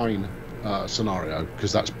the line scenario,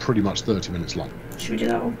 because that's pretty much 30 minutes long. Should we do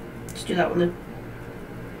that one? Let's do that one then.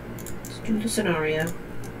 Let's do the scenario.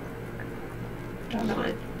 Down the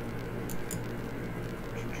line.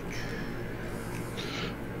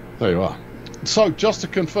 There you are. So, just to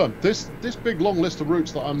confirm, this big long list of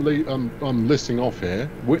routes that I'm listing off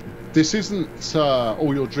here, this isn't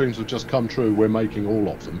all your dreams have just come true, we're making all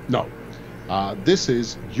of them. No. This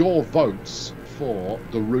is your votes for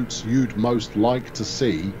the routes you'd most like to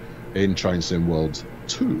see in Train Sim World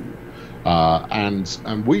 2.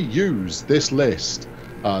 And we use this list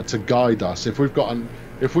to guide us. If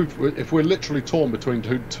we're literally torn between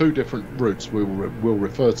two different routes, we'll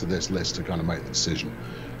refer to this list to kind of make the decision,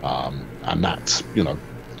 and that's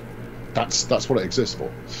that's what it exists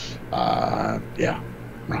for. Yeah,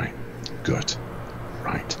 right, good,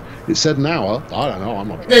 right. It said an hour. I don't know. I'm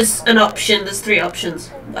not. There's an option. There's 3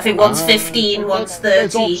 options. I think one's 15, one's 30.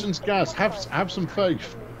 There's options, Gaz. Have some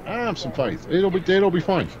faith. Have some faith. It'll be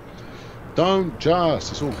fine. Don't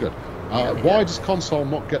just. It's all good. Why does console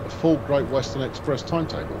not get the full Great Western Express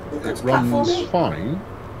timetable? It runs fine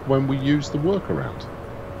when we used the workaround.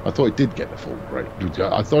 I thought it did get the full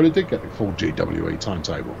I thought it did get the full GWE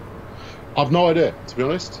timetable. I've no idea, to be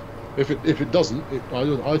honest. If it doesn't,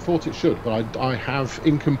 I thought it should, but I have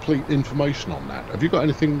incomplete information on that. Have you got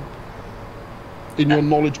anything in your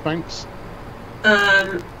knowledge banks?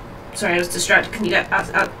 Sorry, I was distracted. Can you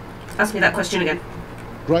ask me that question again?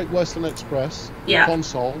 Great Western Express,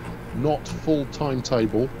 console, not full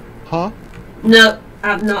timetable, huh? No,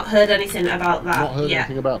 I've not heard anything about that. Not heard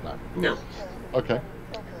anything about that? No. Okay.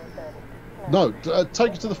 No,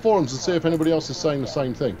 take it to the forums and see if anybody else is saying the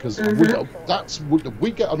same thing, because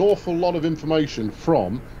we get an awful lot of information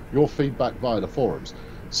from your feedback via the forums.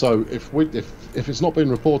 So if it's not been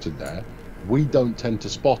reported there, we don't tend to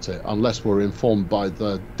spot it unless we're informed by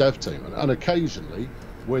the dev team, and occasionally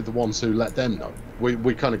we're the ones who let them know.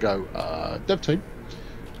 We kind of go, dev team,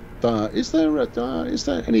 is there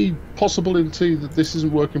any possibility that this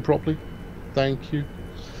isn't working properly? Thank you.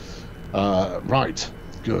 Right,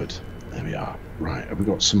 good. There we are. Right, have we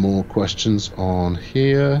got some more questions on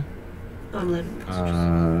here?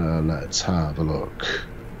 Let's have a look.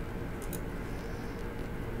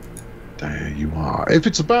 There you are. If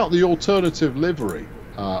it's about the alternative livery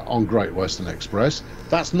on Great Western Express,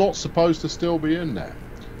 that's not supposed to still be in there.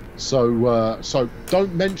 So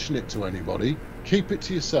don't mention it to anybody. Keep it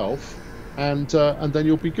to yourself, and then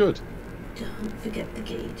you'll be good. Don't forget the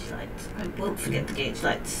gauge lights. I won't forget the gauge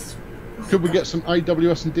lights. Could we get some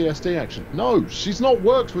AWS and DSD action? No, she's not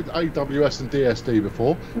worked with AWS and DSD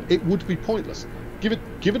before. It would be pointless. Give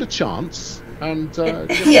it a chance, and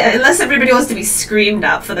yeah, unless everybody wants to be screamed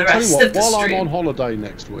at for the rest of the stream. While I'm on holiday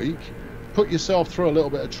next week, put yourself through a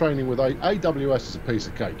little bit of training with AWS. Is a piece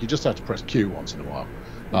of cake. You just have to press Q once in a while.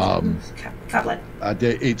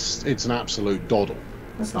 It's an absolute doddle.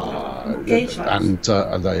 That's not gauge lights.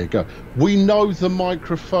 And there you go. We know the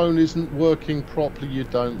microphone isn't working properly. You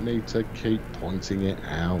don't need to keep pointing it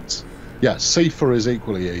out. Yeah, CIFA is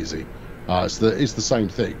equally easy. It's the same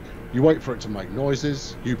thing. You wait for it to make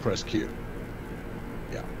noises. You press Q.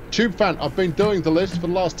 Yeah. Tube fan. I've been doing the list for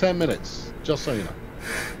the last 10 minutes. Just so you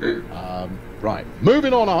know. Right.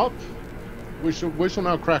 Moving on up. We shall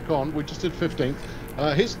now crack on. We just did 15th.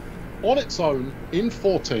 Here's on its own in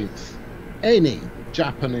 14th. Any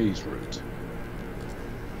Japanese route.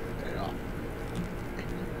 There you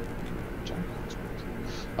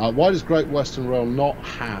are. Why does Great Western Rail not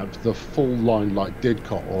have the full line like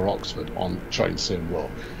Didcot or Oxford on Train Sim World?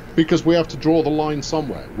 Because we have to draw the line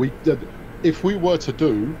somewhere. If we were to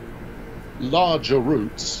do larger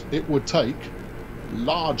routes, it would take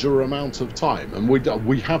larger amount of time, and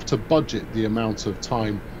we have to budget the amount of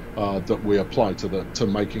time that we apply to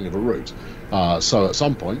making of a route. So at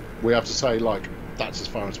some point we have to say, like, that's as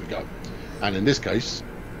far as we go, and in this case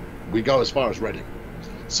we go as far as Reading.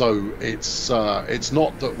 So it's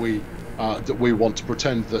not that we want to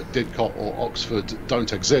pretend that Didcot or Oxford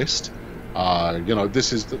don't exist.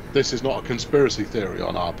 This is not a conspiracy theory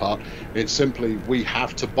on our part. It's simply we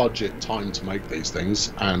have to budget time to make these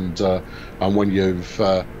things, and when you're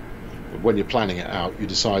planning it out, you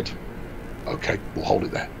decide, okay, we'll hold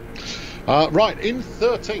it there. Right, in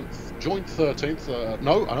 13th, joint 13th.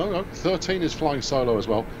 No, 13 is flying solo as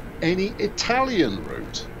well. Any Italian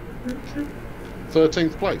route?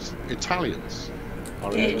 13th place, Italians.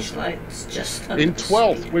 Gauge lights just in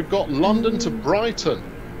 12th, we've got London to Brighton.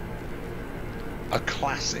 A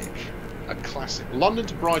classic. London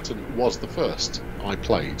to Brighton was the first I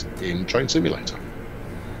played in Train Simulator.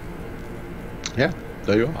 Yeah,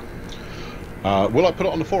 there you are. Will I put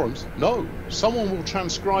it on the forums? No. Someone will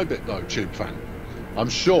transcribe it though, Tube fan. I'm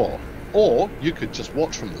sure. Or you could just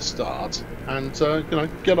watch from the start and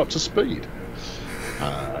get up to speed.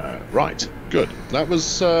 Right, good. That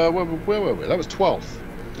was where were we? That was 12th.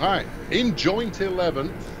 All right. In joint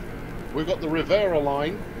 11th, we've got the Rivera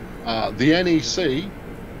line, the NEC,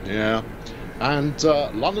 yeah, and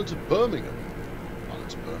London to Birmingham. London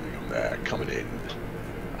to Birmingham there, coming in.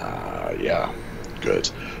 Yeah, good.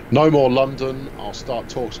 No more London. I'll start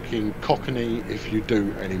talking Cockney if you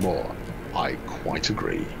do any more. I quite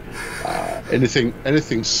agree.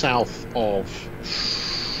 Anything south of,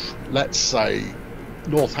 let's say,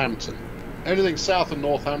 Northampton. Anything south of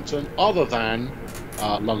Northampton other than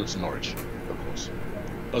London to Norwich, of course.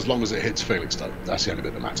 As long as it hits Felixstowe. That's the only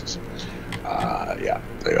bit that matters. Yeah,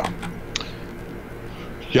 there you are.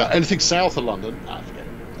 Yeah, anything south of London, forget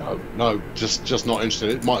it. No, just not interested.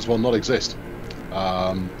 It might as well not exist.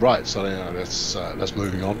 Right, so let's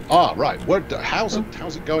moving on. Right, how's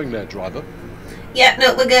it going there, driver? Yeah,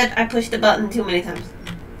 no, we're good. I pushed the button too many times.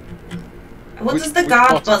 What does the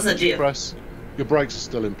guard buzzer do? Press. Your brakes are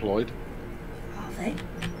still employed. Are they?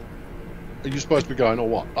 Are you supposed to be going or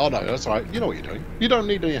what? Oh no, that's all right. You know what you're doing. You don't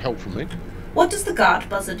need any help from me. What does the guard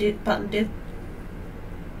button do?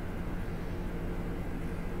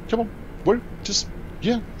 Come on, we're just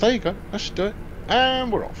there you go. That should do it,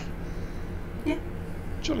 and we're off. Yeah.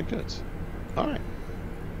 Jolly good. All right.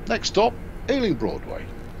 Next stop, Ealing Broadway.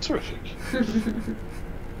 Terrific.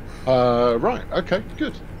 Right. Okay.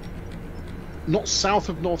 Good. Not south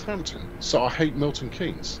of Northampton, so I hate Milton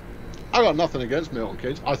Keynes. I got nothing against Milton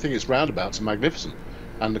Keynes. I think its roundabouts are magnificent,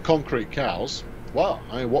 and the concrete cows. Well,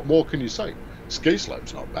 I mean, what more can you say? Ski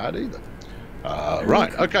slope's not bad either.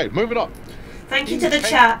 Right. Okay. Moving on. Thank you to the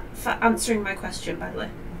chat for answering my question, by the way.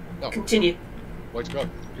 Oh. Continue. Way to go.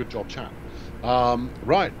 Good job, chat.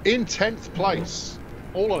 Right. In 10th place,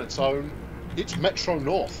 all on its own, it's Metro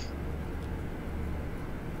North.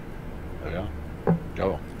 There you are.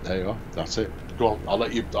 Go on. There you are. That's it. Go on. I'll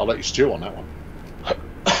let you stew on that one.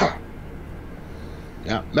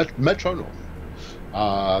 Yeah. Metro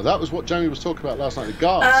North. That was what Jamie was talking about last night. The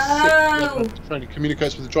guards. Oh. Training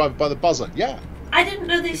communicates with the driver by the buzzer. Yeah. I didn't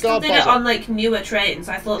know they still did it on like newer trains.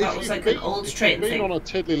 I thought that was like an old train thing. If you've been on a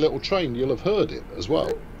tiddly little train, you'll have heard it as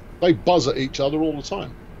well. They buzz at each other all the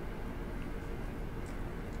time.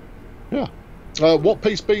 Yeah. What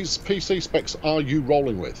PC specs are you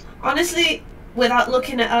rolling with? Honestly, without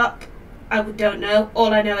looking it up, I don't know.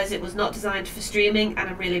 All I know is it was not designed for streaming, and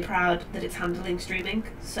I'm really proud that it's handling streaming.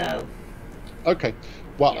 So. Okay.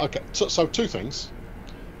 Well, yeah. Okay. So two things.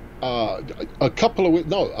 About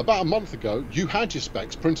a month ago, you had your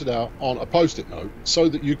specs printed out on a post-it note so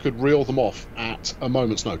that you could reel them off at a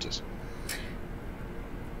moment's notice.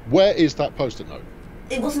 Where is that post-it note?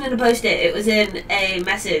 It wasn't in a post-it, it was in a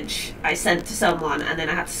message I sent to someone, and then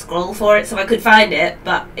I had to scroll for it so I could find it,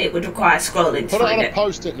 but it would require scrolling to find it. Put it on a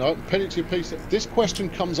post-it note and pin it to your PC. This question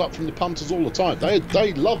comes up from the punters all the time. They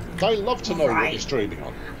love to know what you're streaming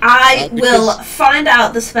on. I will find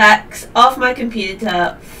out the specs of my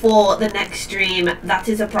computer for the next stream. That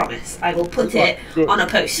is a promise. I will put it on a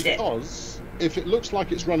post-it. Because if it looks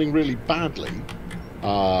like it's running really badly,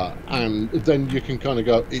 and then you can kind of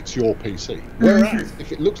go, it's your PC. Whereas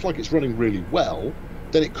if it looks like it's running really well,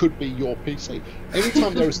 then it could be your PC.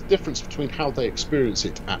 Anytime there is a difference between how they experience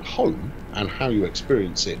it at home and how you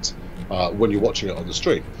experience it when you're watching it on the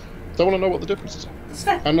stream, they want to know what the differences are. That's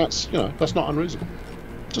fair. And that's that's not unreasonable.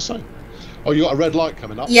 Just saying. Oh, you got a red light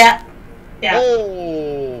coming up? Yeah.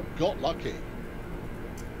 Oh, got lucky.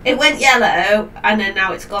 It went yellow, and then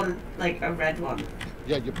now it's gone like a red one.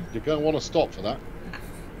 Yeah, you're going to want to stop for that.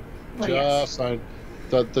 Well, just saying.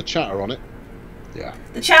 The chat are on it. Yeah.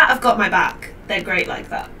 The chat have got my back. They're great like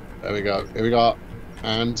that. There we go. Here we go.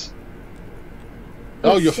 And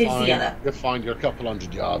you're fine. You're fine. You're a couple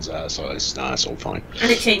hundred yards there, so it's all fine. And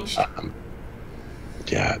it changed.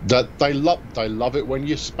 Yeah, they love it when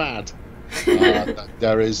you spad.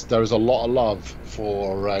 There is a lot of love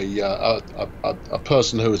for a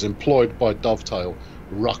person who is employed by Dovetail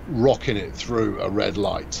rocking it through a red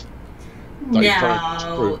light. They very much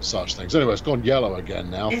approve such things. Anyway, it's gone yellow again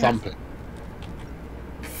now. Thump it.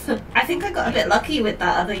 I think I got a bit lucky with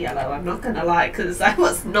that other yellow. I'm not going to lie, because I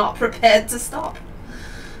was not prepared to stop.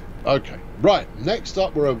 Okay, right. Next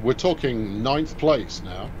up, we're talking 9th place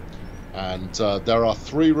now. And there are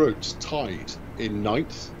 3 routes tied in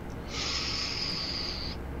 9th.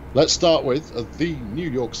 Let's start with the New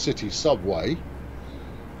York City subway.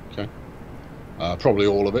 Okay, probably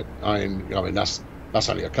all of it. I mean that's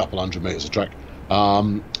only a couple hundred meters of track.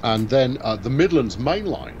 And then the Midlands Main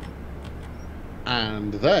Line.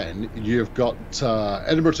 And then you've got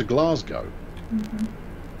Edinburgh to Glasgow.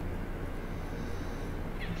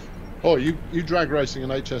 Oh, you drag racing an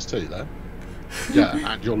HST there?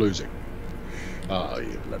 Yeah, and you're losing. Oh,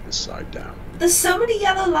 you've let this side down. There's so many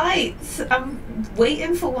yellow lights. I'm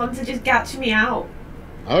waiting for one to just catch me out.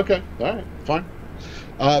 Okay, all right, fine.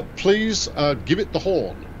 Please give it the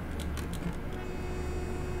horn.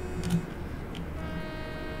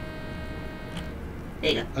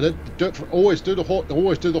 There you go. And then always do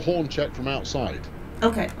the horn check from outside.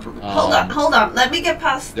 Okay, hold on. Let me get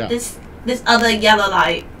past this other yellow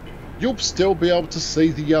light. You'll still be able to see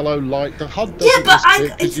the yellow light. The HUD doesn't. Yeah,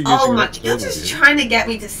 but you're just trying to get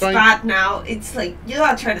me to spat now. It's like you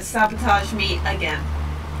are trying to sabotage me again.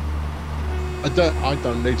 I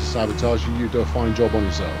don't need to sabotage you. You do a fine job on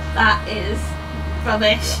yourself. That is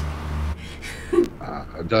rubbish.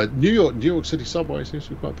 Yeah. New York City subway seems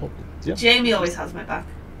to be quite popular. Yeah. Jamie always has my back.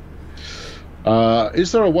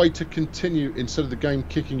 Is there a way to continue instead of the game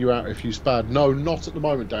kicking you out if you spad? No, not at the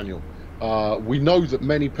moment, Daniel. We know that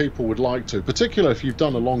many people would like to, particularly if you've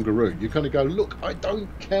done a longer route. You're going to go, look, I don't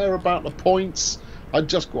care about the points. I'd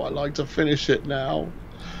just quite like to finish it now.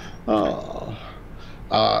 Ah.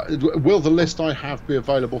 Will the list I have be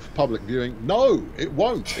available for public viewing? No, it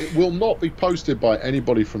won't. It will not be posted by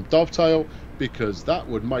anybody from Dovetail, because that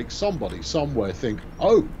would make somebody somewhere think,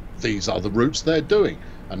 oh, these are the routes they're doing,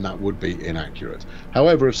 and that would be inaccurate.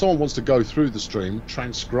 However, if someone wants to go through the stream,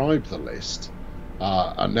 transcribe the list,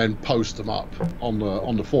 and then post them up on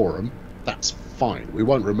the forum, that's fine. We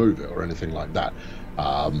won't remove it or anything like that.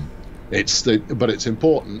 But it's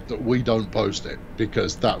important that we don't post it,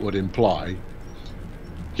 because that would imply.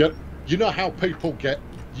 You know how people get,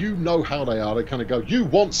 you know how they are, they kind of go, you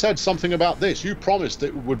once said something about this, you promised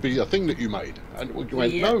it would be a thing that you made, and we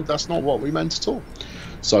went, no, that's not what we meant at all.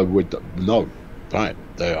 So no, right,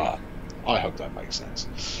 they are. I hope that makes sense.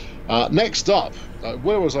 Next up,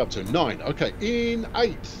 where was I up to? 9. Okay, in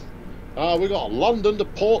 8th, we got London to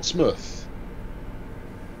Portsmouth.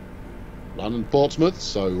 London Portsmouth,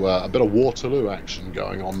 so a bit of Waterloo action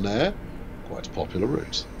going on there. Quite a popular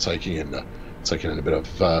route, taking in a bit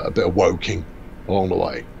of Woking along the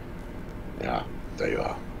way. Yeah, there you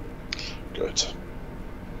are. Good.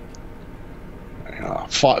 There you are.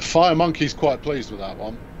 Fire Monkey's quite pleased with that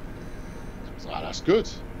one. So that's good.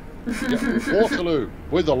 Yeah, Waterloo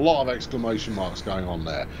with a lot of exclamation marks going on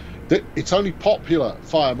there. It's only popular,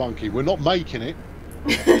 Fire Monkey. We're not making it.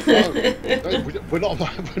 No, we're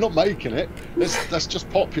not making it. That's just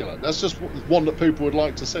popular. That's just one that people would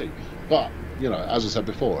like to see. But you know, as I said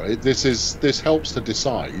before, this helps to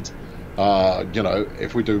decide, you know,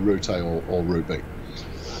 if we do Route A or Route B.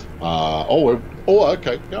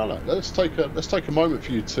 Okay. Yeah, no, let's take a moment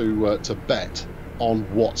for you to bet on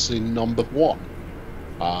what's in number 1.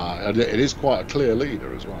 And it is quite a clear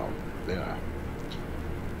leader as well. Yeah.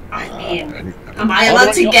 I mean, am I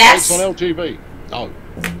allowed to guess? On LGV. No.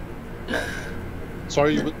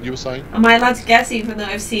 Sorry, you were saying? Am I allowed to guess even though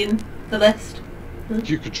I've seen the list?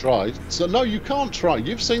 You could try. So no, you can't try.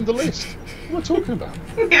 You've seen the list. What am I talking about?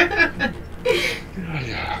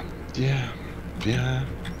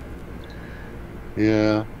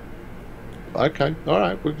 Yeah. Okay. All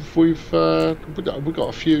right. We've got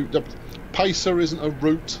a few. Pacer isn't a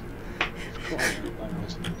route.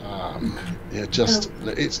 Yeah, just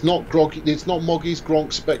it's not Grog. It's not Moggy's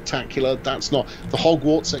Gronk Spectacular. That's not the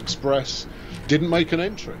Hogwarts Express. Didn't make an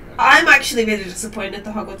entry. I'm actually really disappointed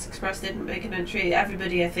the Hogwarts Express didn't make an entry.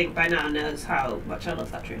 Everybody, I think, by now knows how much I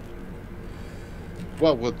love that route.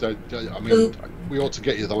 Well, I mean, we ought to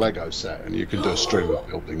get you the Lego set, and you can do a stream of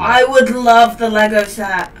building that. I would love the Lego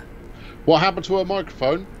set. What happened to her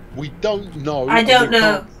microphone? We don't know. I don't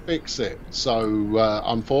know. Can't fix it. So,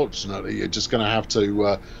 unfortunately, you're just going to have to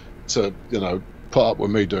you know, put up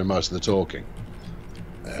with me doing most of the talking.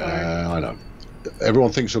 I know.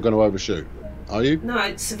 Everyone thinks you're going to overshoot. Are you? No,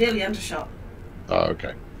 it's severely undershot. Oh,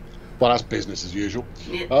 okay. Well, that's business as usual.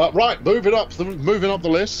 Yeah. Right, moving up the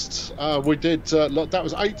list. We did. That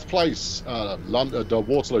was 8th place. London,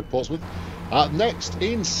 Waterloo, Portsmouth. Next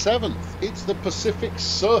in 7th, it's the Pacific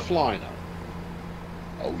Surfliner.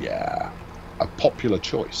 Oh yeah, a popular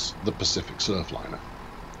choice, the Pacific Surfliner.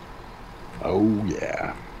 Oh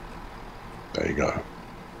yeah. There you go.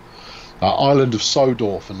 Island of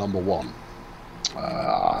Sodor for number 1.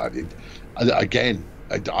 Again,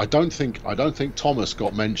 I don't think Thomas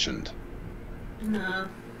got mentioned. No.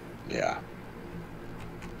 Yeah.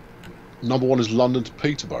 Number 1 is London to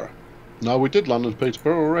Peterborough. No, we did London to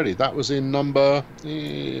Peterborough already. That was in number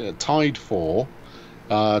tied for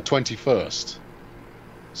 21st.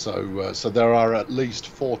 So there are at least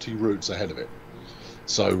 40 routes ahead of it.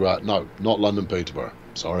 So no, not London Peterborough.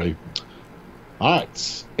 Sorry. All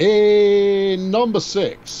right. In number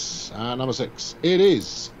 6, it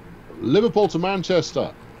is Liverpool to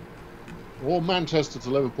Manchester, or Manchester to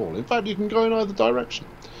Liverpool. In fact, you can go in either direction.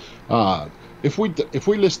 If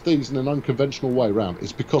we list these in an unconventional way round,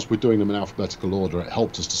 it's because we're doing them in alphabetical order. It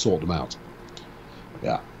helped us to sort them out.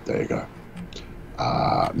 Yeah, there you go.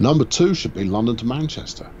 Number 2 should be London to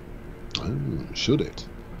Manchester. Oh, should it?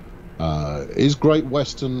 Is Great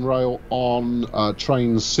Western Rail on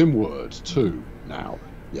trains Simward 2 now?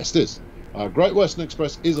 Yes, it is. Great Western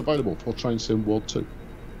Express is available for Train Sim World 2.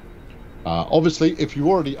 Obviously, if you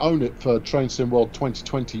already own it for Train Sim World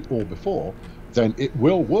 2020 or before, then it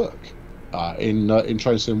will work in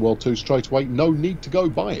Train Sim World 2 straight away. No need to go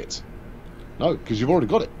buy it. No, because you've already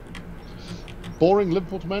got it. Boring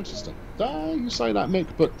Liverpool to Manchester. You say that, Mick,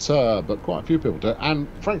 but quite a few people do. And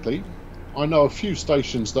frankly, I know a few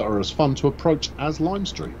stations that are as fun to approach as Lime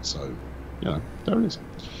Street. So, you know, there it is.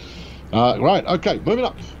 Right, okay, moving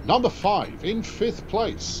up. Number 5, in 5th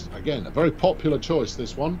place. Again, a very popular choice,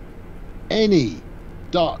 this one. Any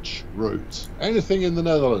Dutch route. Anything in the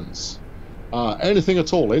Netherlands. Anything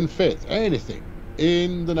at all in 5th. Anything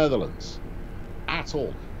in the Netherlands at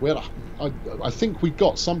all. We had I think we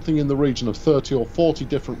got something in the region of 30 or 40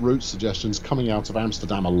 different route suggestions coming out of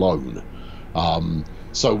Amsterdam alone.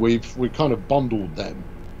 So we kind of bundled them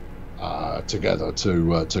together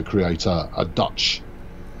to create a Dutch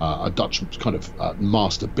kind of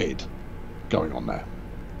master bid going on there.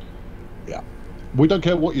 Yeah, we don't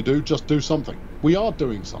care what you do, just do something. We are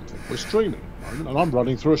doing something. We're streaming at the moment, and I'm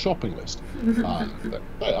running through a shopping list.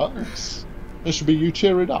 There should be you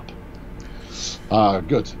cheering up.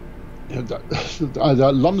 Good.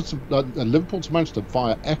 London to Liverpool to Manchester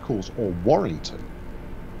via Eccles or Warrington.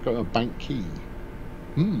 Go to Bank Key.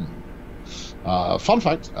 Fun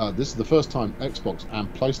fact, this is the first time Xbox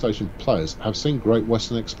and PlayStation players have seen Great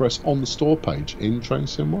Western Express on the store page in Train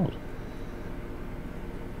Sim World.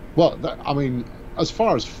 Well, I mean, as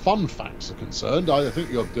far as fun facts are concerned, I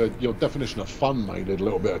think your definition of fun made a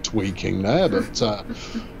little bit of tweaking there, but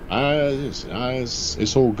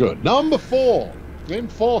it's all good. Number 4, in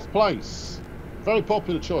 4th place. Very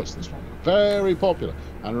popular choice, this one. Very popular.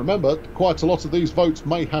 And remember, quite a lot of these votes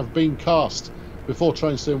may have been cast before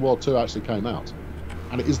Train Sim World 2 actually came out.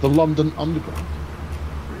 And it is the London Underground.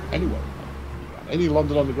 Anyway, any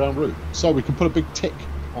London Underground route. So we can put a big tick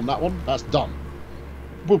on that one. That's done.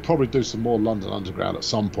 We'll probably do some more London Underground at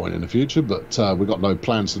some point in the future, but we've got no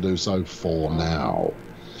plans to do so for now.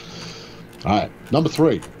 All right, number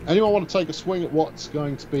 3. Anyone want to take a swing at what's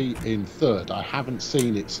going to be in 3rd? I haven't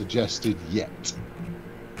seen it suggested yet.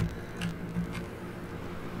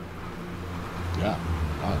 Yeah,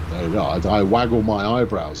 there you go. I waggle my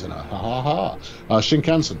eyebrows in a ha-ha-ha.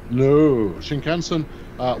 Shinkansen. No, Shinkansen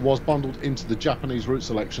was bundled into the Japanese route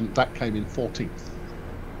selection. That came in 14th.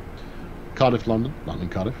 Cardiff, London, London,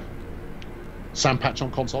 Cardiff. Sandpatch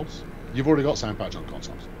on consoles. You've already got Sandpatch on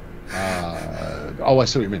consoles. Oh, I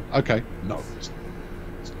see what you mean. Okay, no. It's not.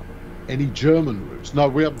 Any German routes? No,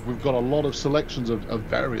 we've got a lot of selections of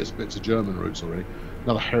various bits of German routes already.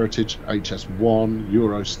 Another Heritage, HS1,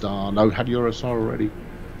 Eurostar. No, had Eurostar already.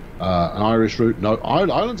 An Irish route. No,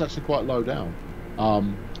 Ireland's actually quite low down.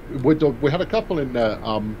 We had a couple in there.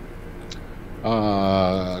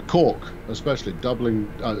 Cork, especially Dublin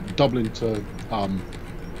to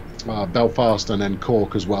Belfast, and then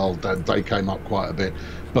Cork as well. They came up quite a bit,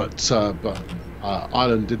 but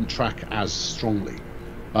Ireland didn't track as strongly.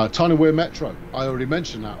 Tyne and Wear Metro. I already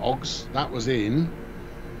mentioned that. Oggs. That was in.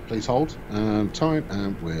 Please hold. Tyne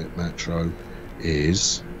and Wear Metro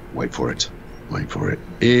is. Wait for it.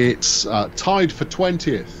 It's tied for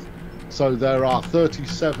 20th. So there are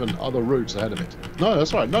 37 other routes ahead of it. No,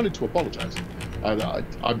 that's right. No need to apologise.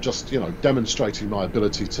 I'm just, demonstrating my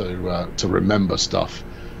ability to remember stuff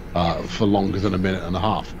for longer than a minute and a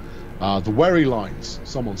half. The Wherry lines,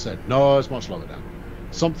 someone said. No, it's much lower down.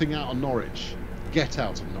 Something out of Norwich. Get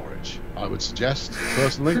out of Norwich, I would suggest,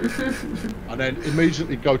 personally. And then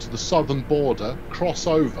immediately go to the southern border, cross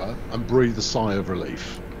over, and breathe a sigh of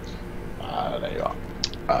relief. There you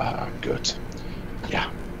are. Good.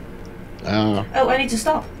 Yeah. I need to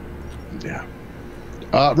stop. Yeah.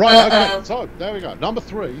 Right. Okay. So there we go. Number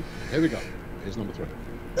 3. Here we go. Here's number 3.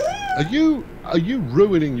 Are you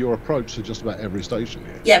ruining your approach to just about every station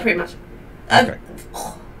here? Yeah, pretty much. Okay.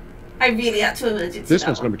 I really had to emergency. This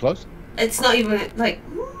one's going to be close. It's not even like.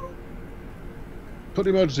 Put the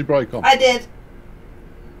emergency brake on. I did.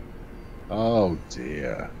 Oh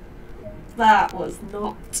dear. That was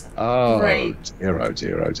not great. Dear, oh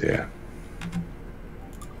dear, oh dear.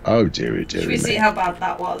 Oh dearie, dearie. Should we see how bad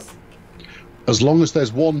that was? As long as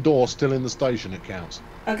there's one door still in the station, it counts.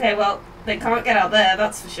 Okay, well, they can't get out there,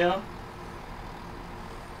 that's for sure.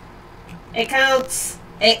 It counts.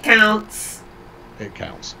 It counts. It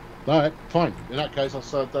counts. All right, fine. In that case,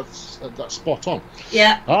 that's spot on.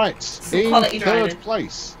 Yeah. All right. Some in quality third driving.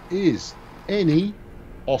 place is any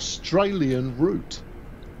Australian route.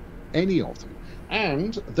 Any of them.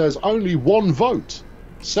 And there's only one vote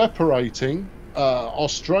separating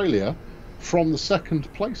Australia from the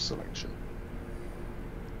second place selection.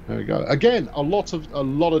 There we go. Again, a lot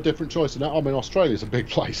of different choices. Now, I mean, Australia's a big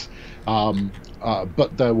place,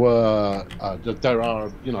 but there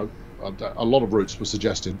are a lot of routes were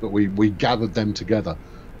suggested, but we gathered them together.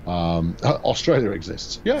 Australia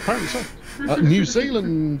exists. Yeah, apparently so. New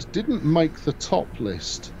Zealand didn't make the top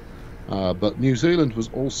list, but New Zealand was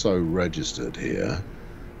also registered here.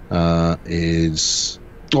 Top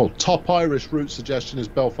Irish route suggestion is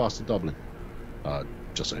Belfast to Dublin.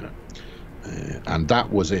 Just so you know. And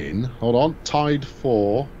that was in, hold on, tied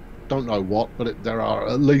for, don't know what, but there are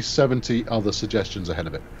at least 70 other suggestions ahead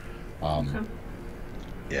of it.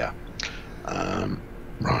 Yeah.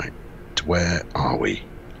 Right, where are we?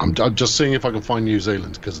 I'm just seeing if I can find New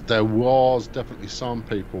Zealand, because there was definitely some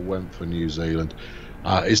people went for New Zealand.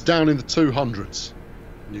 It's down in the 200s,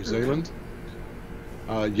 New Zealand.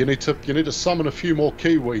 You need to summon a few more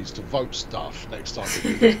Kiwis to vote stuff next time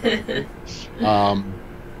you do this.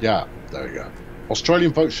 Yeah, there we go.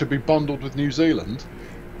 Australian votes should be bundled with New Zealand.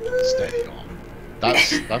 Steady on.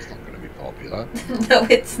 That's not going to be popular. No,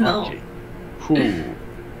 it's not. Ooh,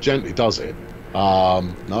 gently does it. No,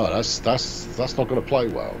 that's not going to play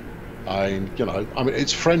well. I mean,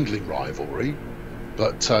 it's friendly rivalry,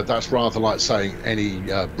 but that's rather like saying any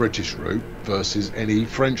British route versus any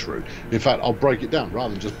French route. In fact, I'll break it down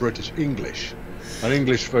rather than just British English. An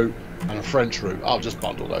English route and a French route, I'll just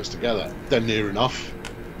bundle those together. They're near enough.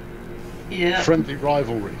 Yeah. Friendly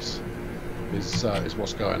rivalries is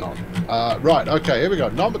what's going on. Right, okay, here we go.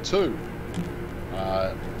 Number 2.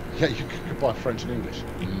 Yeah, you can combine French and English.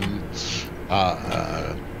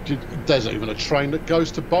 There's even a train that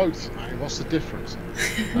goes to both. I mean, what's the difference?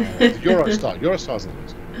 Eurostar's on the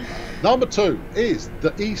list. Number 2 is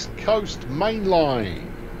the East Coast Main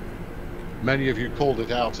Line. Many of you called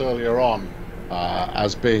it out earlier on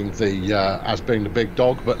as being the big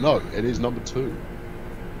dog, but no, it is number 2.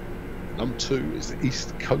 Number 2 is the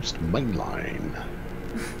East Coast Main Line.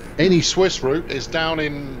 Any Swiss route is down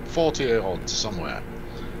in 40 odds somewhere.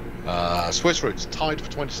 Swiss route's tied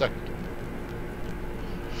for 22nd.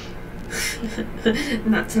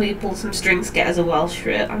 Natalie, pull some strings, get us a Welsh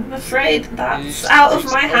route. I'm afraid that's out of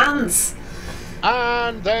my hands.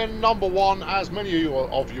 And then number 1, as many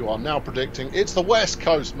of you are now predicting, it's the West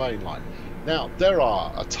Coast Main Line. Now, there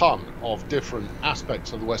are a ton of different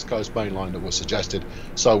aspects of the West Coast Main Line that were suggested,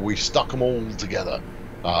 so we stuck them all together.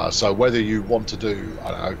 So whether you want to do,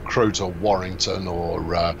 I don't know, Crewe to Warrington, or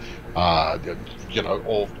or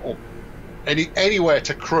anywhere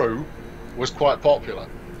to Crewe was quite popular,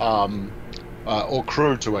 or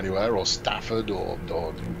Crewe to anywhere, or Stafford, or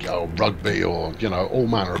Rugby, or all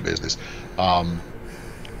manner of business.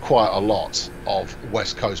 Quite a lot of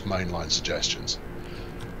West Coast Main Line suggestions.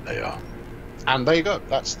 There you are. And there you go.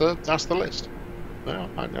 That's the list. Yeah,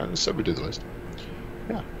 I said we do the list.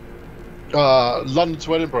 Yeah. London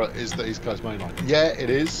to Edinburgh is the East Coast Main Line. Yeah,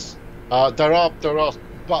 it is. There are,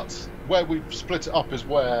 but where we split it up is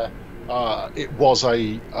where it was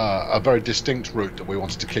a very distinct route that we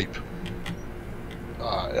wanted to keep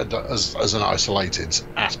as an isolated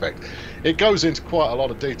aspect. It goes into quite a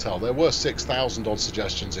lot of detail. There were 6,000 odd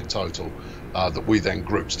suggestions in total that we then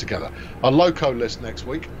grouped together. A loco list next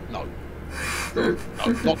week? No. No,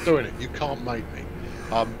 not doing it. You can't make me.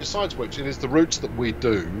 Besides which, it is the routes that we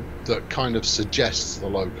do that kind of suggests the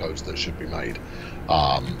locos that should be made.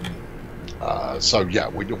 So yeah,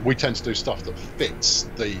 we tend to do stuff that fits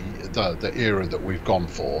the era that we've gone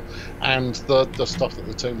for, and the stuff that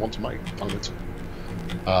the team want to make.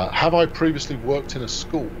 Have I previously worked in a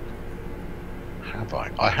school? Have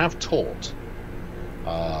I? I have taught.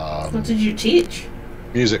 What did you teach?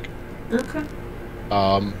 Music. Okay.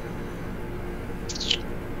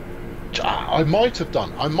 I might have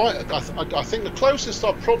done. I think the closest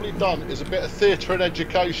I've probably done is a bit of theatre and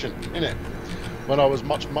education in it when I was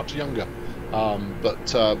much younger.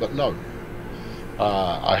 But no,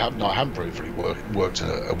 I haven't briefly worked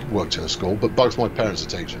in a school. But both my parents are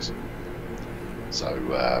teachers, so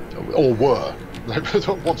or were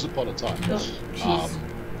once upon a time.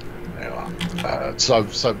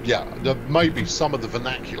 So yeah, there may be some of the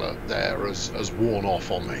vernacular there has worn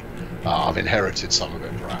off on me. I've inherited some of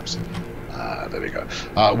it, perhaps. There we go.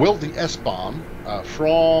 Will the S-Bahn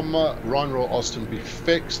from Rhine-Royal Austin be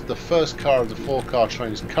fixed? The first car of the 4-car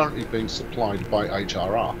train is currently being supplied by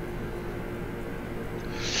HRR.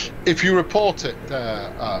 If you report it,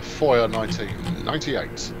 FOIA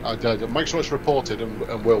 1998, make sure it's reported,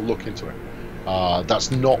 and we'll look into it. That's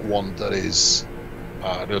not one that is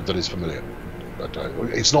familiar. But,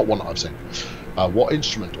 it's not one that I've seen. What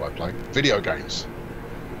instrument do I play? Video games.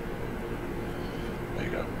 There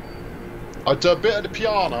you go. I do a bit of the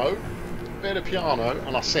piano,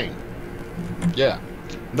 and I sing. Yeah.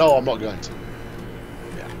 No, I'm not going to.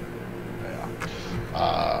 Yeah.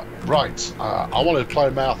 Right. I wanted to play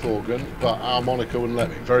mouth organ, but harmonica wouldn't let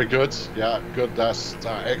me. Very good. Yeah, good. That's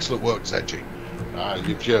excellent work, Zedgy.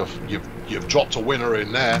 You've dropped a winner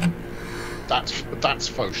in there. That's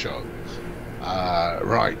faux show.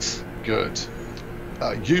 Right. Good.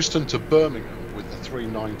 Euston to Birmingham with the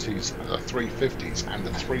 390s, the 350s, and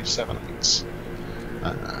the 378s.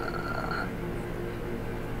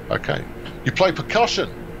 Okay. You play percussion.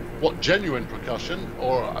 What, genuine percussion,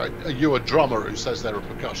 or are you a drummer who says they're a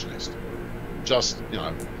percussionist? Just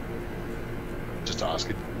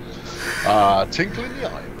asking. Tinkle in the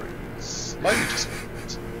Ivories. Maybe just a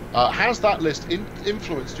bit. Has that list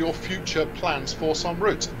influenced your future plans for some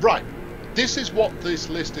routes? Right. This is what this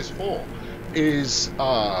list is for. Is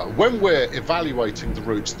when we're evaluating the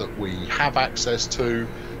routes that we have access to,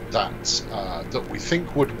 that we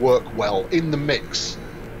think would work well in the mix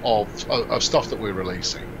of stuff that we're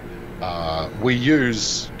releasing. We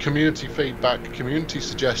use community feedback, community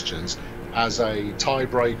suggestions as a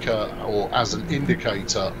tiebreaker or as an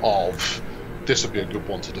indicator of this would be a good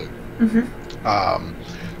one to do.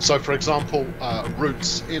 So, for example,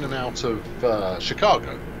 routes in and out of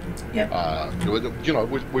Chicago. Yeah. You know,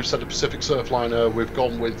 we've said a Pacific Surfliner. We've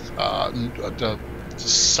gone with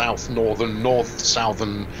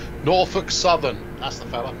Norfolk Southern. That's the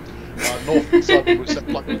fella. Norfolk Southern. We said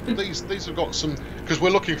like these have got some, because we're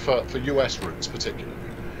looking for US routes particularly,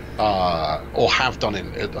 or have done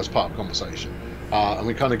as part of conversation. And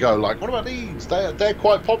we kind of go like, what about these? They're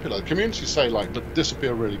quite popular. The community say like, look, this would be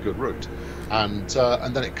a really good route, and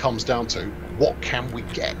then it comes down to what can we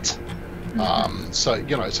get. So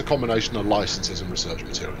you know, it's a combination of licenses and research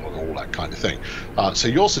material and all that kind of thing. So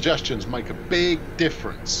your suggestions make a big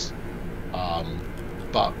difference,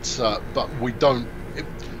 but we don't.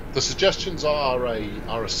 The suggestions are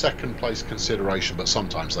a second place consideration, but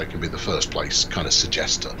sometimes they can be the first place kind of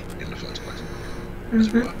suggester in the first place. As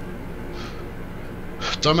it were.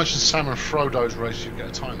 Don't mention Sam and Frodo's race, you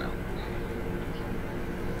get a timeout.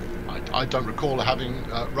 I don't recall having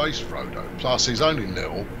raced Frodo. Plus, he's only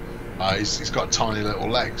little. He's got tiny little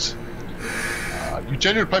legs. You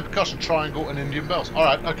genuinely play percussion, triangle, and Indian bells. All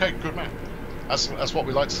right, okay, good man. That's what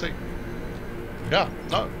we like to see. Yeah,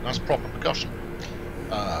 no, that's proper percussion.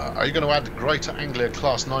 Are you going to add the Greater Anglia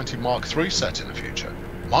Class 90 Mark III set in the future?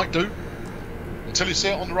 Might do. Until you see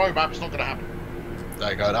it on the roadmap, it's not going to happen.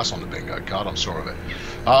 There you go, that's on the bingo card, I'm sure of it.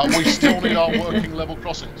 We still need our working level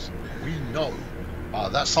crossings. We know.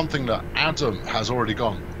 That's something that Adam has already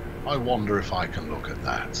gone, I wonder if I can look at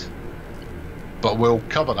that. But we'll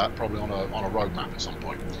cover that probably on a roadmap at some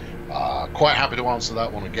point. Quite happy to answer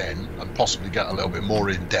that one again and possibly get a little bit more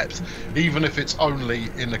in depth, even if it's only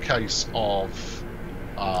in the case of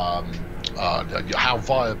how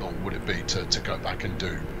viable would it be to go back and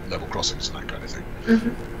do level crossings and that kind of thing.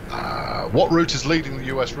 What route is leading the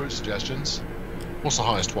US route suggestions? What's the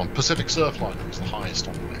highest one? Pacific Surfliner is the highest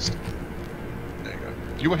on the list. There you go.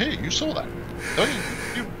 You were here, you saw that. Don't you?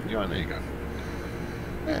 There you go.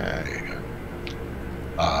 There you go.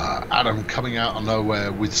 Adam coming out of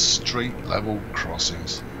nowhere with street level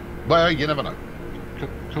crossings. Well, you never know.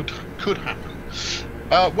 Could happen.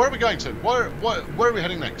 Where are we going to? Where are we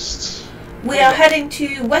heading next? We are heading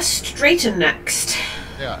to West Drayton next.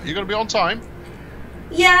 Yeah, you're going to be on time?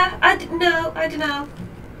 Yeah, I don't know.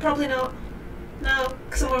 Probably not. No,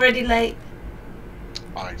 because I'm already late.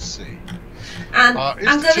 I see. And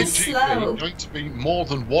I'm going TGV slow. Going to be more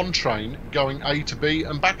than one train going A to B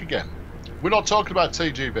and back again? We're not talking about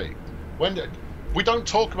TGV. We don't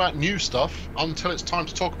talk about new stuff until it's time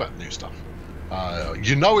to talk about new stuff.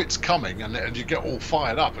 You know it's coming, and you get all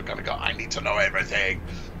fired up and kind of go, I need to know everything.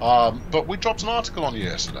 But we dropped an article on you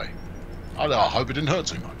yesterday. I hope it didn't hurt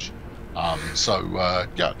too much. Yeah,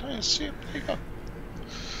 there you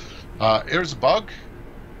go. Here's a bug.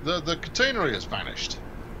 The catenary has vanished.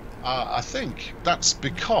 I think that's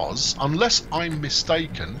because, unless I'm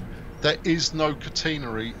mistaken, there is no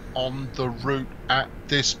catenary on the route at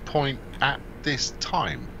this point, at this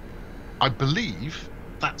time. I believe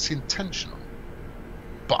that's intentional.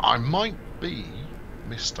 But I might be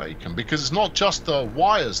mistaken, because it's not just the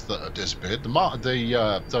wires that have disappeared. The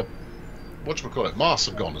whatchamacallit, masts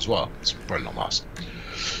have gone as well. It's probably not masts.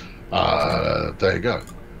 There you go.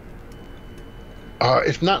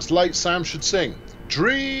 If Nat's late, Sam should sing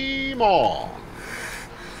Dream On.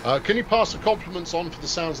 Can you pass the compliments on for the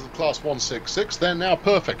sounds of the Class 166? They're now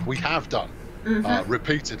perfect. We have done.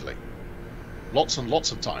 Repeatedly. Lots and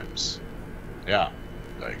lots of times. Yeah,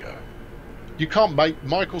 there you go. You can't make...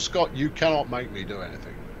 Michael Scott, you cannot make me do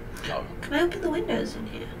anything. No. Can I open the windows in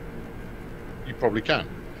here? You probably can.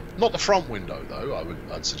 Not the front window, though,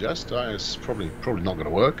 I'd suggest. It's probably not going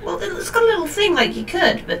to work. Well, it's got a little thing like you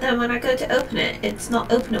could, but then when I go to open it, it's not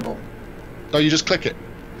openable. No, you just click it.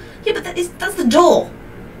 Yeah, but that's the door.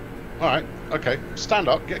 All right, okay. Stand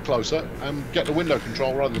up, get closer, and get the window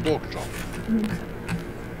control rather than the door control.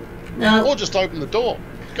 No. Or just open the door.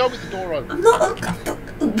 Go with the door open. I'm not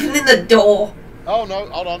opening the door. Oh, no,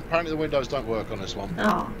 hold on. Apparently the windows don't work on this one.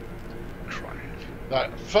 Oh.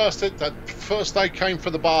 First they came for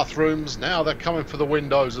the bathrooms, now they're coming for the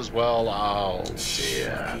windows as well. Oh,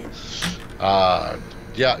 dear.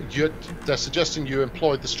 Yeah, they're suggesting you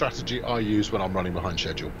employ the strategy I use when I'm running behind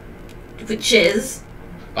schedule. Which is?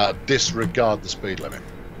 Disregard the speed limit.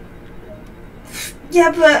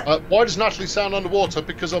 Yeah, but Why does Natalie sound underwater?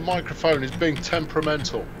 Because her microphone is being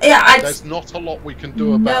temperamental. yeah, There's not a lot we can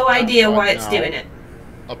do about no that idea right why it's now. doing it.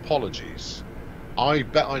 Apologies. I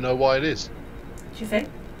bet I know why it is. Do you think?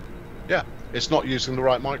 Yeah, it's not using the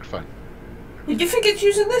right microphone. Do you think it's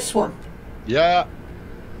using this one? Yeah,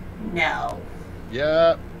 No.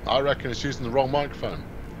 yeah, I reckon it's using the wrong microphone.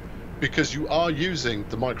 Because you are using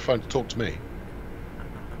the microphone to talk to me.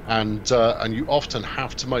 And you often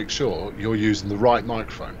have to make sure you're using the right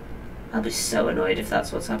microphone. I'll be so annoyed if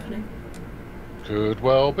that's what's happening. Could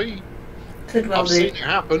well be. Could well I've be. seen it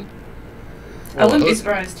happen. I wouldn't be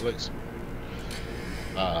surprised.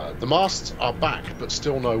 The masts are back, but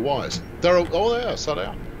still no wires. They're so they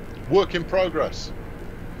are. Work in progress.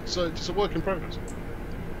 So it's a work in progress.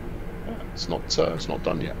 Yeah, it's not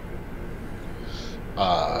done yet.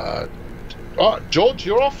 George,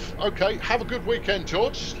 you're off. Okay, have a good weekend,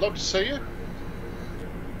 George. Love to see you.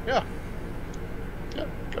 Yeah. Yeah,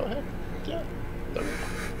 go ahead. Yeah. There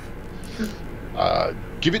we go.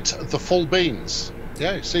 Give it the full beans.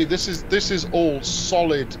 Yeah, see, this is all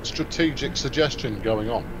solid strategic suggestion going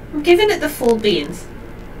on. I'm giving it the full beans.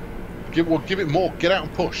 Give it more. Get out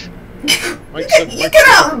and push. Get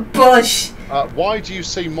out and push. Why do you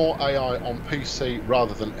see more AI on PC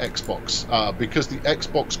rather than Xbox? Because the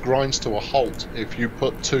Xbox grinds to a halt if you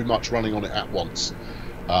put too much running on it at once.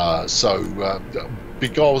 Because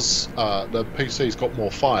the PC's got more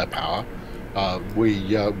firepower,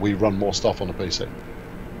 we run more stuff on the PC.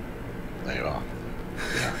 There you are.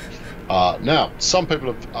 Yeah. Now, some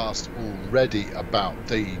people have asked already about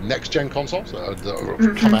the next-gen consoles that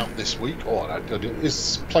have come out this week.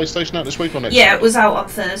 Is PlayStation out this week or next week? Yeah, it was out on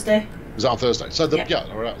Thursday. It was out on Thursday. So, they're out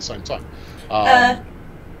at the same time.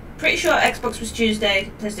 Pretty sure Xbox was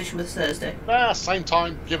Tuesday, PlayStation was Thursday. Same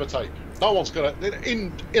time, give or take. No one's going to...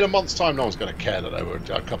 In a month's time, no one's going to care that they were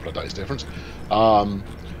a couple of days difference.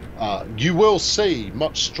 You will see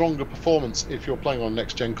much stronger performance if you're playing on a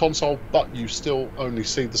next-gen console, but you still only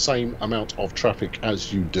see the same amount of traffic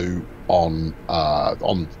as you do on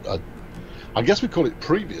I guess we call it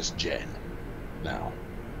previous gen now.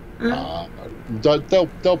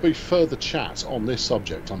 There'll be further chat on this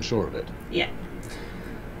subject, I'm sure of it. Yeah.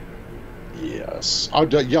 Yes. I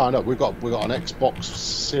know. We've got an Xbox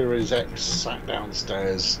Series X sat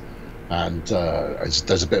downstairs. And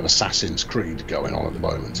there's a bit of Assassin's Creed going on at the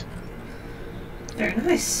moment. Very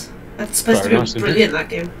nice. That's supposed to be brilliant, that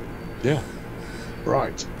game. Yeah.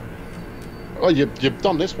 Right. Well, you've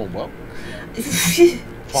done this one well.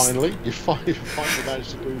 Finally, you finally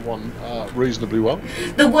managed to do one reasonably well.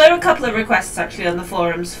 There were a couple of requests actually on the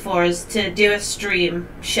forums for us to do a stream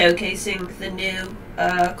showcasing the new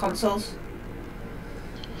consoles.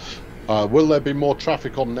 Will there be more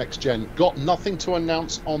traffic on next gen? Got nothing to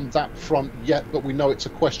announce on that front yet, but we know it's a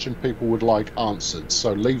question people would like answered.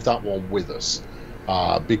 So leave that one with us,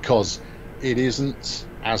 because it isn't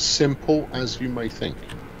as simple as you may think.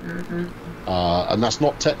 And that's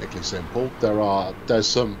not technically simple. There's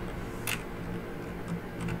some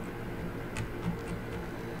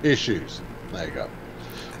issues. There you go.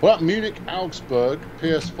 Well, Munich, Augsburg,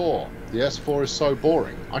 PS4. The S4 is so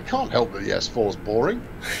boring. I can't help that the S4 is boring.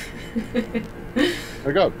 There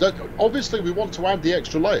we go. Obviously, we want to add the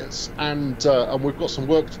extra layers, and we've got some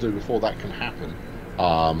work to do before that can happen.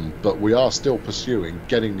 But we are still pursuing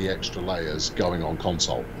getting the extra layers going on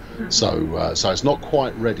console. So it's not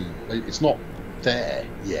quite ready. It's not there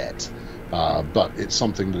yet, but it's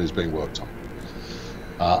something that is being worked on.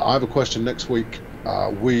 I have a question next week.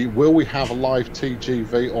 Will we have a live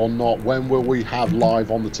TGV or not? When will we have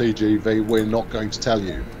live on the TGV? We're not going to tell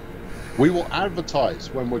you. We will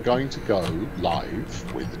advertise when we're going to go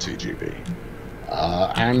live with the TGV,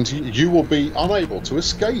 and you will be unable to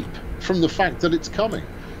escape from the fact that it's coming.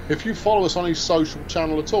 If you follow us on any social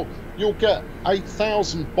channel at all, you'll get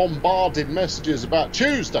 8,000 bombarded messages about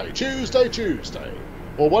Tuesday,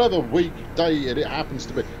 or whatever weekday it happens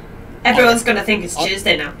to be. Everyone's going to think it's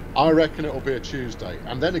Tuesday now. I reckon it'll be a Tuesday,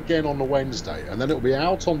 and then again on the Wednesday, and then it'll be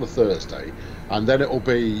out on the Thursday, and then it'll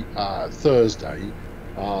be Thursday,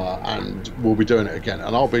 and we'll be doing it again.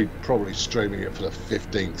 And I'll be probably streaming it for the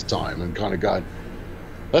 15th time and kind of going,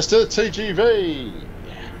 let's do the TGV.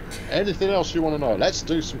 Anything else you want to know? Let's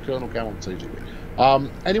do some Colonel Gal on TGV.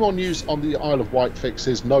 Any more news on the Isle of Wight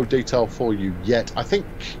fixes? No detail for you yet. I think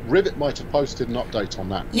Rivet might have posted an update on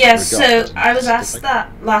that. Yeah, so I was asked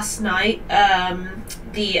that last night.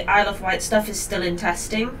 The Isle of Wight stuff is still in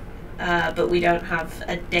testing, but we don't have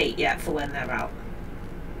a date yet for when they're out.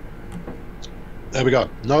 There we go.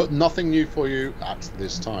 Nothing new for you at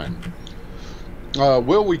this time.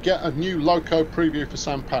 Will we get a new loco preview for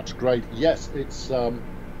Sandpatch Grade? Yes, it's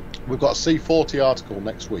We've got a C40 article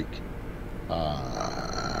next week.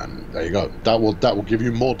 And there you go. That will give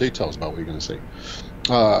you more details about what you're going to see.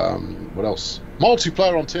 What else?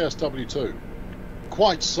 Multiplayer on TSW2.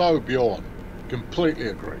 Quite so, Bjorn. Completely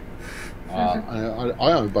agree.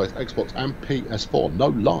 I own both Xbox and PS4. No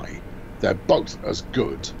lie, they're both as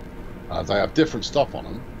good. They have different stuff on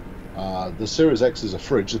them. The Series X is a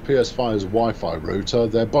fridge. The PS5 is a Wi-Fi router.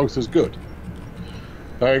 They're both as good.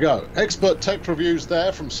 There you go. Expert tech reviews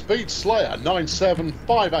there from Speed Slayer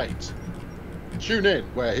 9758. Tune in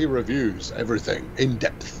where he reviews everything in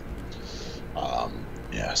depth.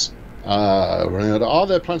 Yes. Are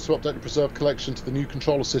there plans to update the Preserve collection to the new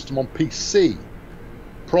controller system on PC?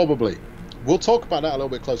 Probably. We'll talk about that a little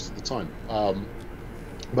bit closer to the time.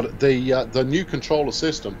 But the new controller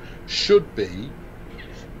system should be,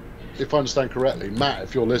 if I understand correctly, Matt,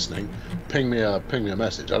 if you're listening, ping me a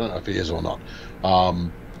message. I don't know if he is or not.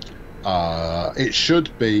 It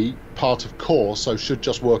should be part of Core, so should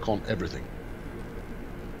just work on everything.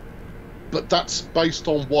 But that's based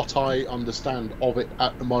on what I understand of it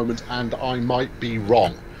at the moment, and I might be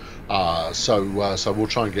wrong. So we'll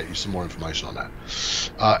try and get you some more information on that.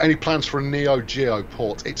 Any plans for a Neo Geo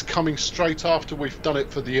port? It's coming straight after we've done it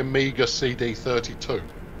for the Amiga CD32.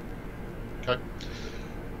 Okay.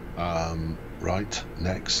 Right,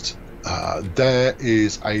 next. There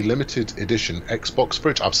is a limited edition Xbox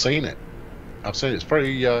fridge. I've seen it. It's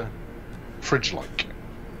very fridge-like.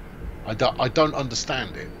 I don't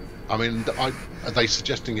understand it. I mean, are they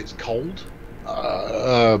suggesting it's cold?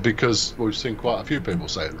 Because we've seen quite a few people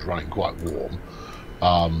say it's running quite warm.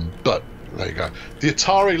 But there you go. The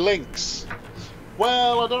Atari Lynx.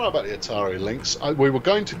 Well, I don't know about the Atari Lynx. We were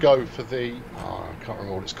going to go for the... I can't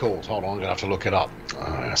remember what it's called. Hold on, I'm going to have to look it up.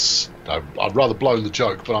 Yes. I'd rather blow the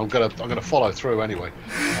joke, but I'm gonna follow through anyway.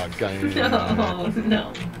 Game,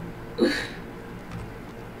 no.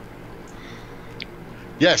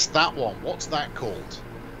 Yes, that one. What's that called?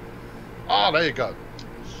 There you go.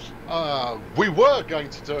 We were going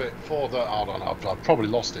to do it for the... I don't know, I've probably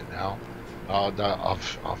lost it now. No,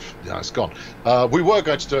 it's gone. We were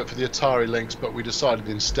going to do it for the Atari Lynx, but we decided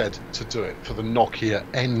instead to do it for the Nokia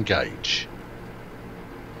N-Gage.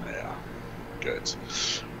 Yeah, good.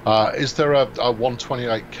 Is there a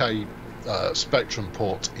 128K Spectrum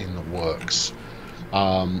port in the works?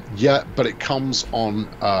 Yeah, but it comes on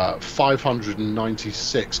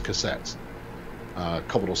 596 cassettes.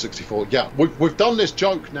 Commodore 64. Yeah, we've done this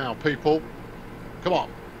joke now, people. Come on,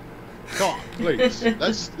 please.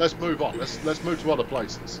 let's move on. Let's move to other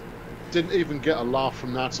places. Didn't even get a laugh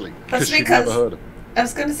from Natalie because she'd never heard of it. I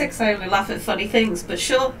was going to say because I only laugh at funny things, but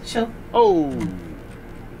sure. Oh,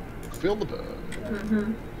 feel the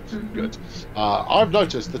burn. Good. I've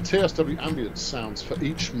noticed the TSW ambience sounds for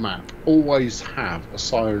each map always have a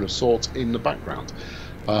siren of sorts in the background.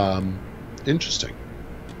 Interesting.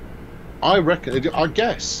 I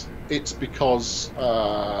guess it's because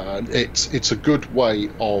it's a good way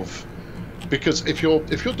of, because if you're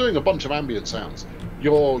doing a bunch of ambient sounds,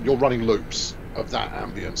 you're running loops of that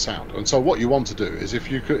ambient sound, and so what you want to do is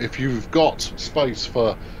if you've got space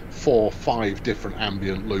for 4 or 5 different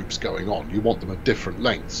ambient loops going on, you want them at different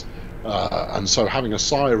lengths, and so having a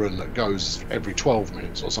siren that goes every 12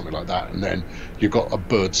 minutes or something like that, and then you've got a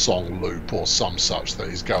bird song loop or some such that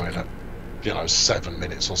is going at 7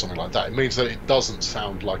 minutes or something like that. It means that it doesn't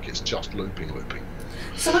sound like it's just looping.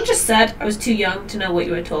 Someone just said I was too young to know what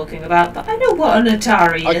you were talking about, but I know what an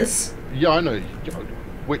Atari is. Yeah, I know.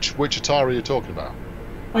 Which Atari are you talking about?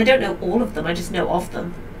 Well, I don't know all of them, I just know of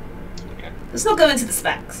them. Okay. Let's not go into the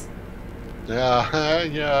specs.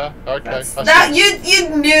 Yeah, okay. That you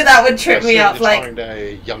knew that would trip me up, like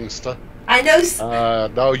a youngster. I know.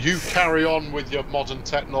 No, you carry on with your modern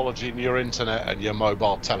technology and your internet and your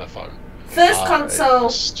mobile telephone. First console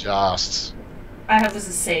it's just I had was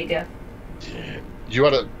a Sega. Yeah. You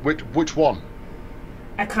had a which one?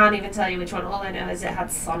 I can't even tell you which one. All I know is it had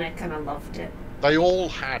Sonic and I loved it. They all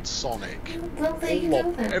had Sonic. Well, there you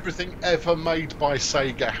go then. Everything ever made by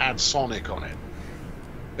Sega had Sonic on it.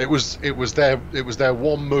 It was their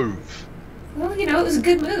one move. Well, it was a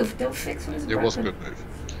good move. Don't fix what isn't broken. It was a good move.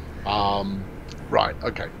 Right,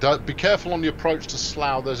 okay. Be careful on the approach to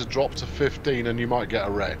Slough. There's a drop to 15 and you might get a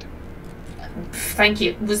red. Thank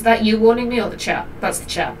you. Was that you warning me or the chat? That's the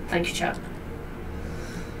chat. Thank you, chat.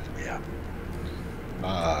 Yeah.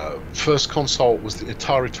 First console was the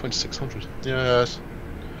Atari 2600. Yes.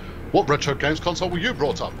 What retro games console were you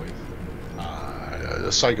brought up with? The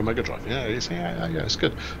Sega Mega Drive. Yeah, it's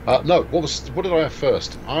good. No, what did I have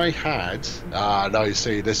first? I had. No, you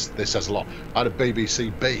see, this says a lot. I had a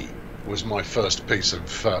BBC B. Was my first piece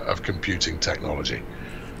of computing technology.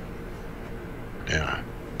 Yeah.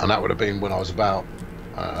 And that would have been when I was about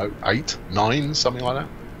 8, 9, something like that.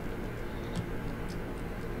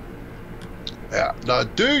 Yeah. Now,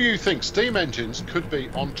 do you think steam engines could be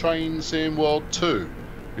on Train Sim World 2?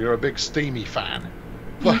 You're a big steamy fan.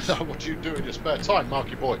 What do you do in your spare time,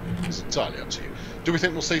 Marky Boy? It's entirely up to you. Do we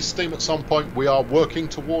think we'll see steam at some point? We are working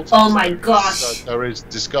towards it. Oh my gosh! There is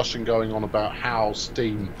discussion going on about how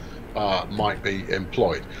steam might be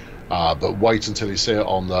employed. But wait until you see it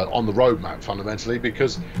on the roadmap, fundamentally,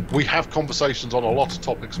 because we have conversations on a lot of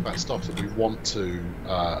topics about stuff that we want to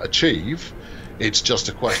achieve. It's just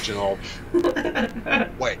a question of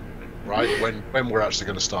when, right? When we're actually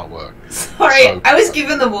going to start work. Sorry, so, I was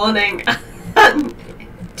given the warning and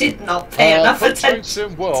did not pay enough attention. Train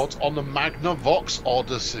Sim World on the Magnavox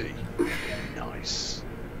Odyssey. Nice.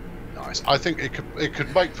 I think it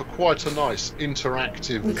could make for quite a nice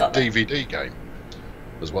interactive DVD game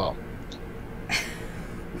as well.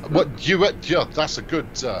 What yeah, that's a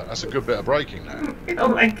good bit of breaking there. Oh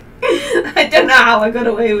my! I don't know how I got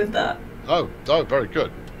away with that. Oh, very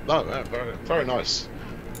good. No, very nice.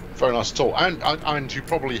 Very nice at all. And you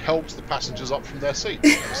probably helped the passengers up from their seats.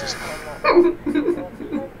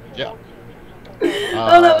 Yeah.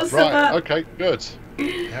 Oh, that was right. so bad. Okay, good.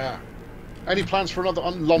 Yeah. Any plans for another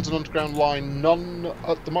London Underground line? None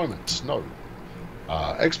at the moment. No.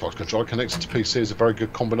 Xbox controller connected to PC is a very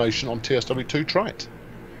good combination on TSW2. Try it.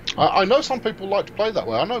 I know some people like to play that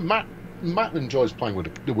way. I know Matt enjoys playing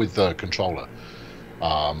with the controller.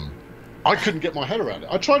 I couldn't get my head around it.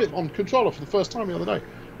 I tried it on controller for the first time the other day,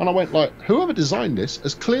 and I went like, whoever designed this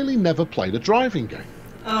has clearly never played a driving game.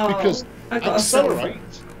 Oh, because accelerate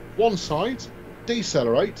one side,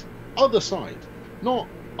 decelerate other side, not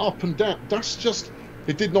up and down. That's just,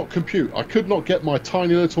 it did not compute. I could not get my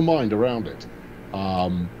tiny little mind around it.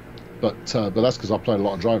 But that's because I played a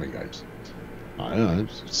lot of driving games.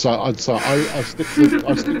 So I stick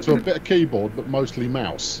to a bit of keyboard, but mostly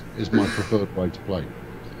mouse is my preferred way to play.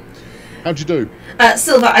 How'd you do?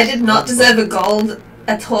 Silver, I did not deserve a gold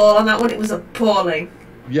at all on that one. It was appalling.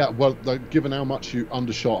 Yeah, well, given how much you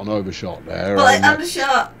undershot and overshot there. Well, I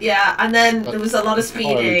undershot, yeah, and then there was a lot of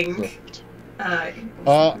speeding.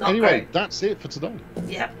 Anyway, great. That's it for today.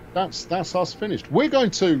 Yep. That's us finished. We're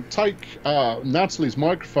going to take Natalie's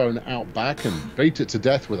microphone out back and beat it to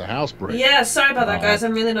death with a house brick. Yeah, sorry about that, guys.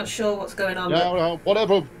 I'm really not sure what's going on. Yeah,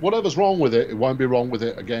 whatever's wrong with it, it won't be wrong with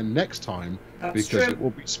it again next time. That's because true. It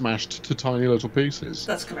will be smashed to tiny little pieces.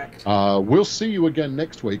 That's correct. We'll see you again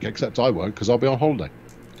next week, except I won't, because I'll be on holiday.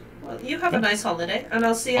 Well, you have a nice holiday, and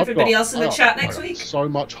I'll see everybody else in the chat next week. So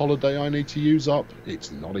much holiday I need to use up,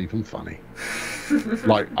 it's not even funny.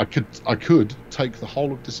 Like, I could take the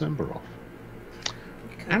whole of December off.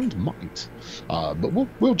 And might. But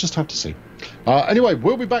we'll just have to see. Anyway,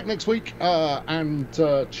 we'll be back next week, and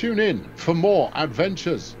tune in for more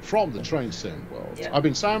adventures from the Train Sim world. Yeah. I've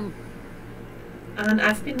been Sam. And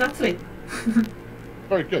I've been Natalie.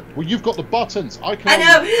 Very good. Well, you've got the buttons. I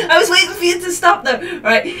know. I was waiting for you to stop, though.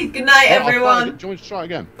 Right. Good night, everyone. Do you want me to try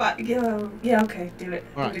again? Yeah, okay. Do it.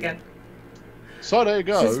 Right. Do it again. So there you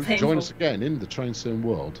go. Join us again in the Train Sim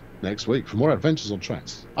world next week for more adventures on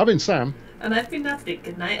trains. I've been Sam. And I've been Natalie.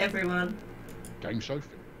 Good night, everyone. Game show.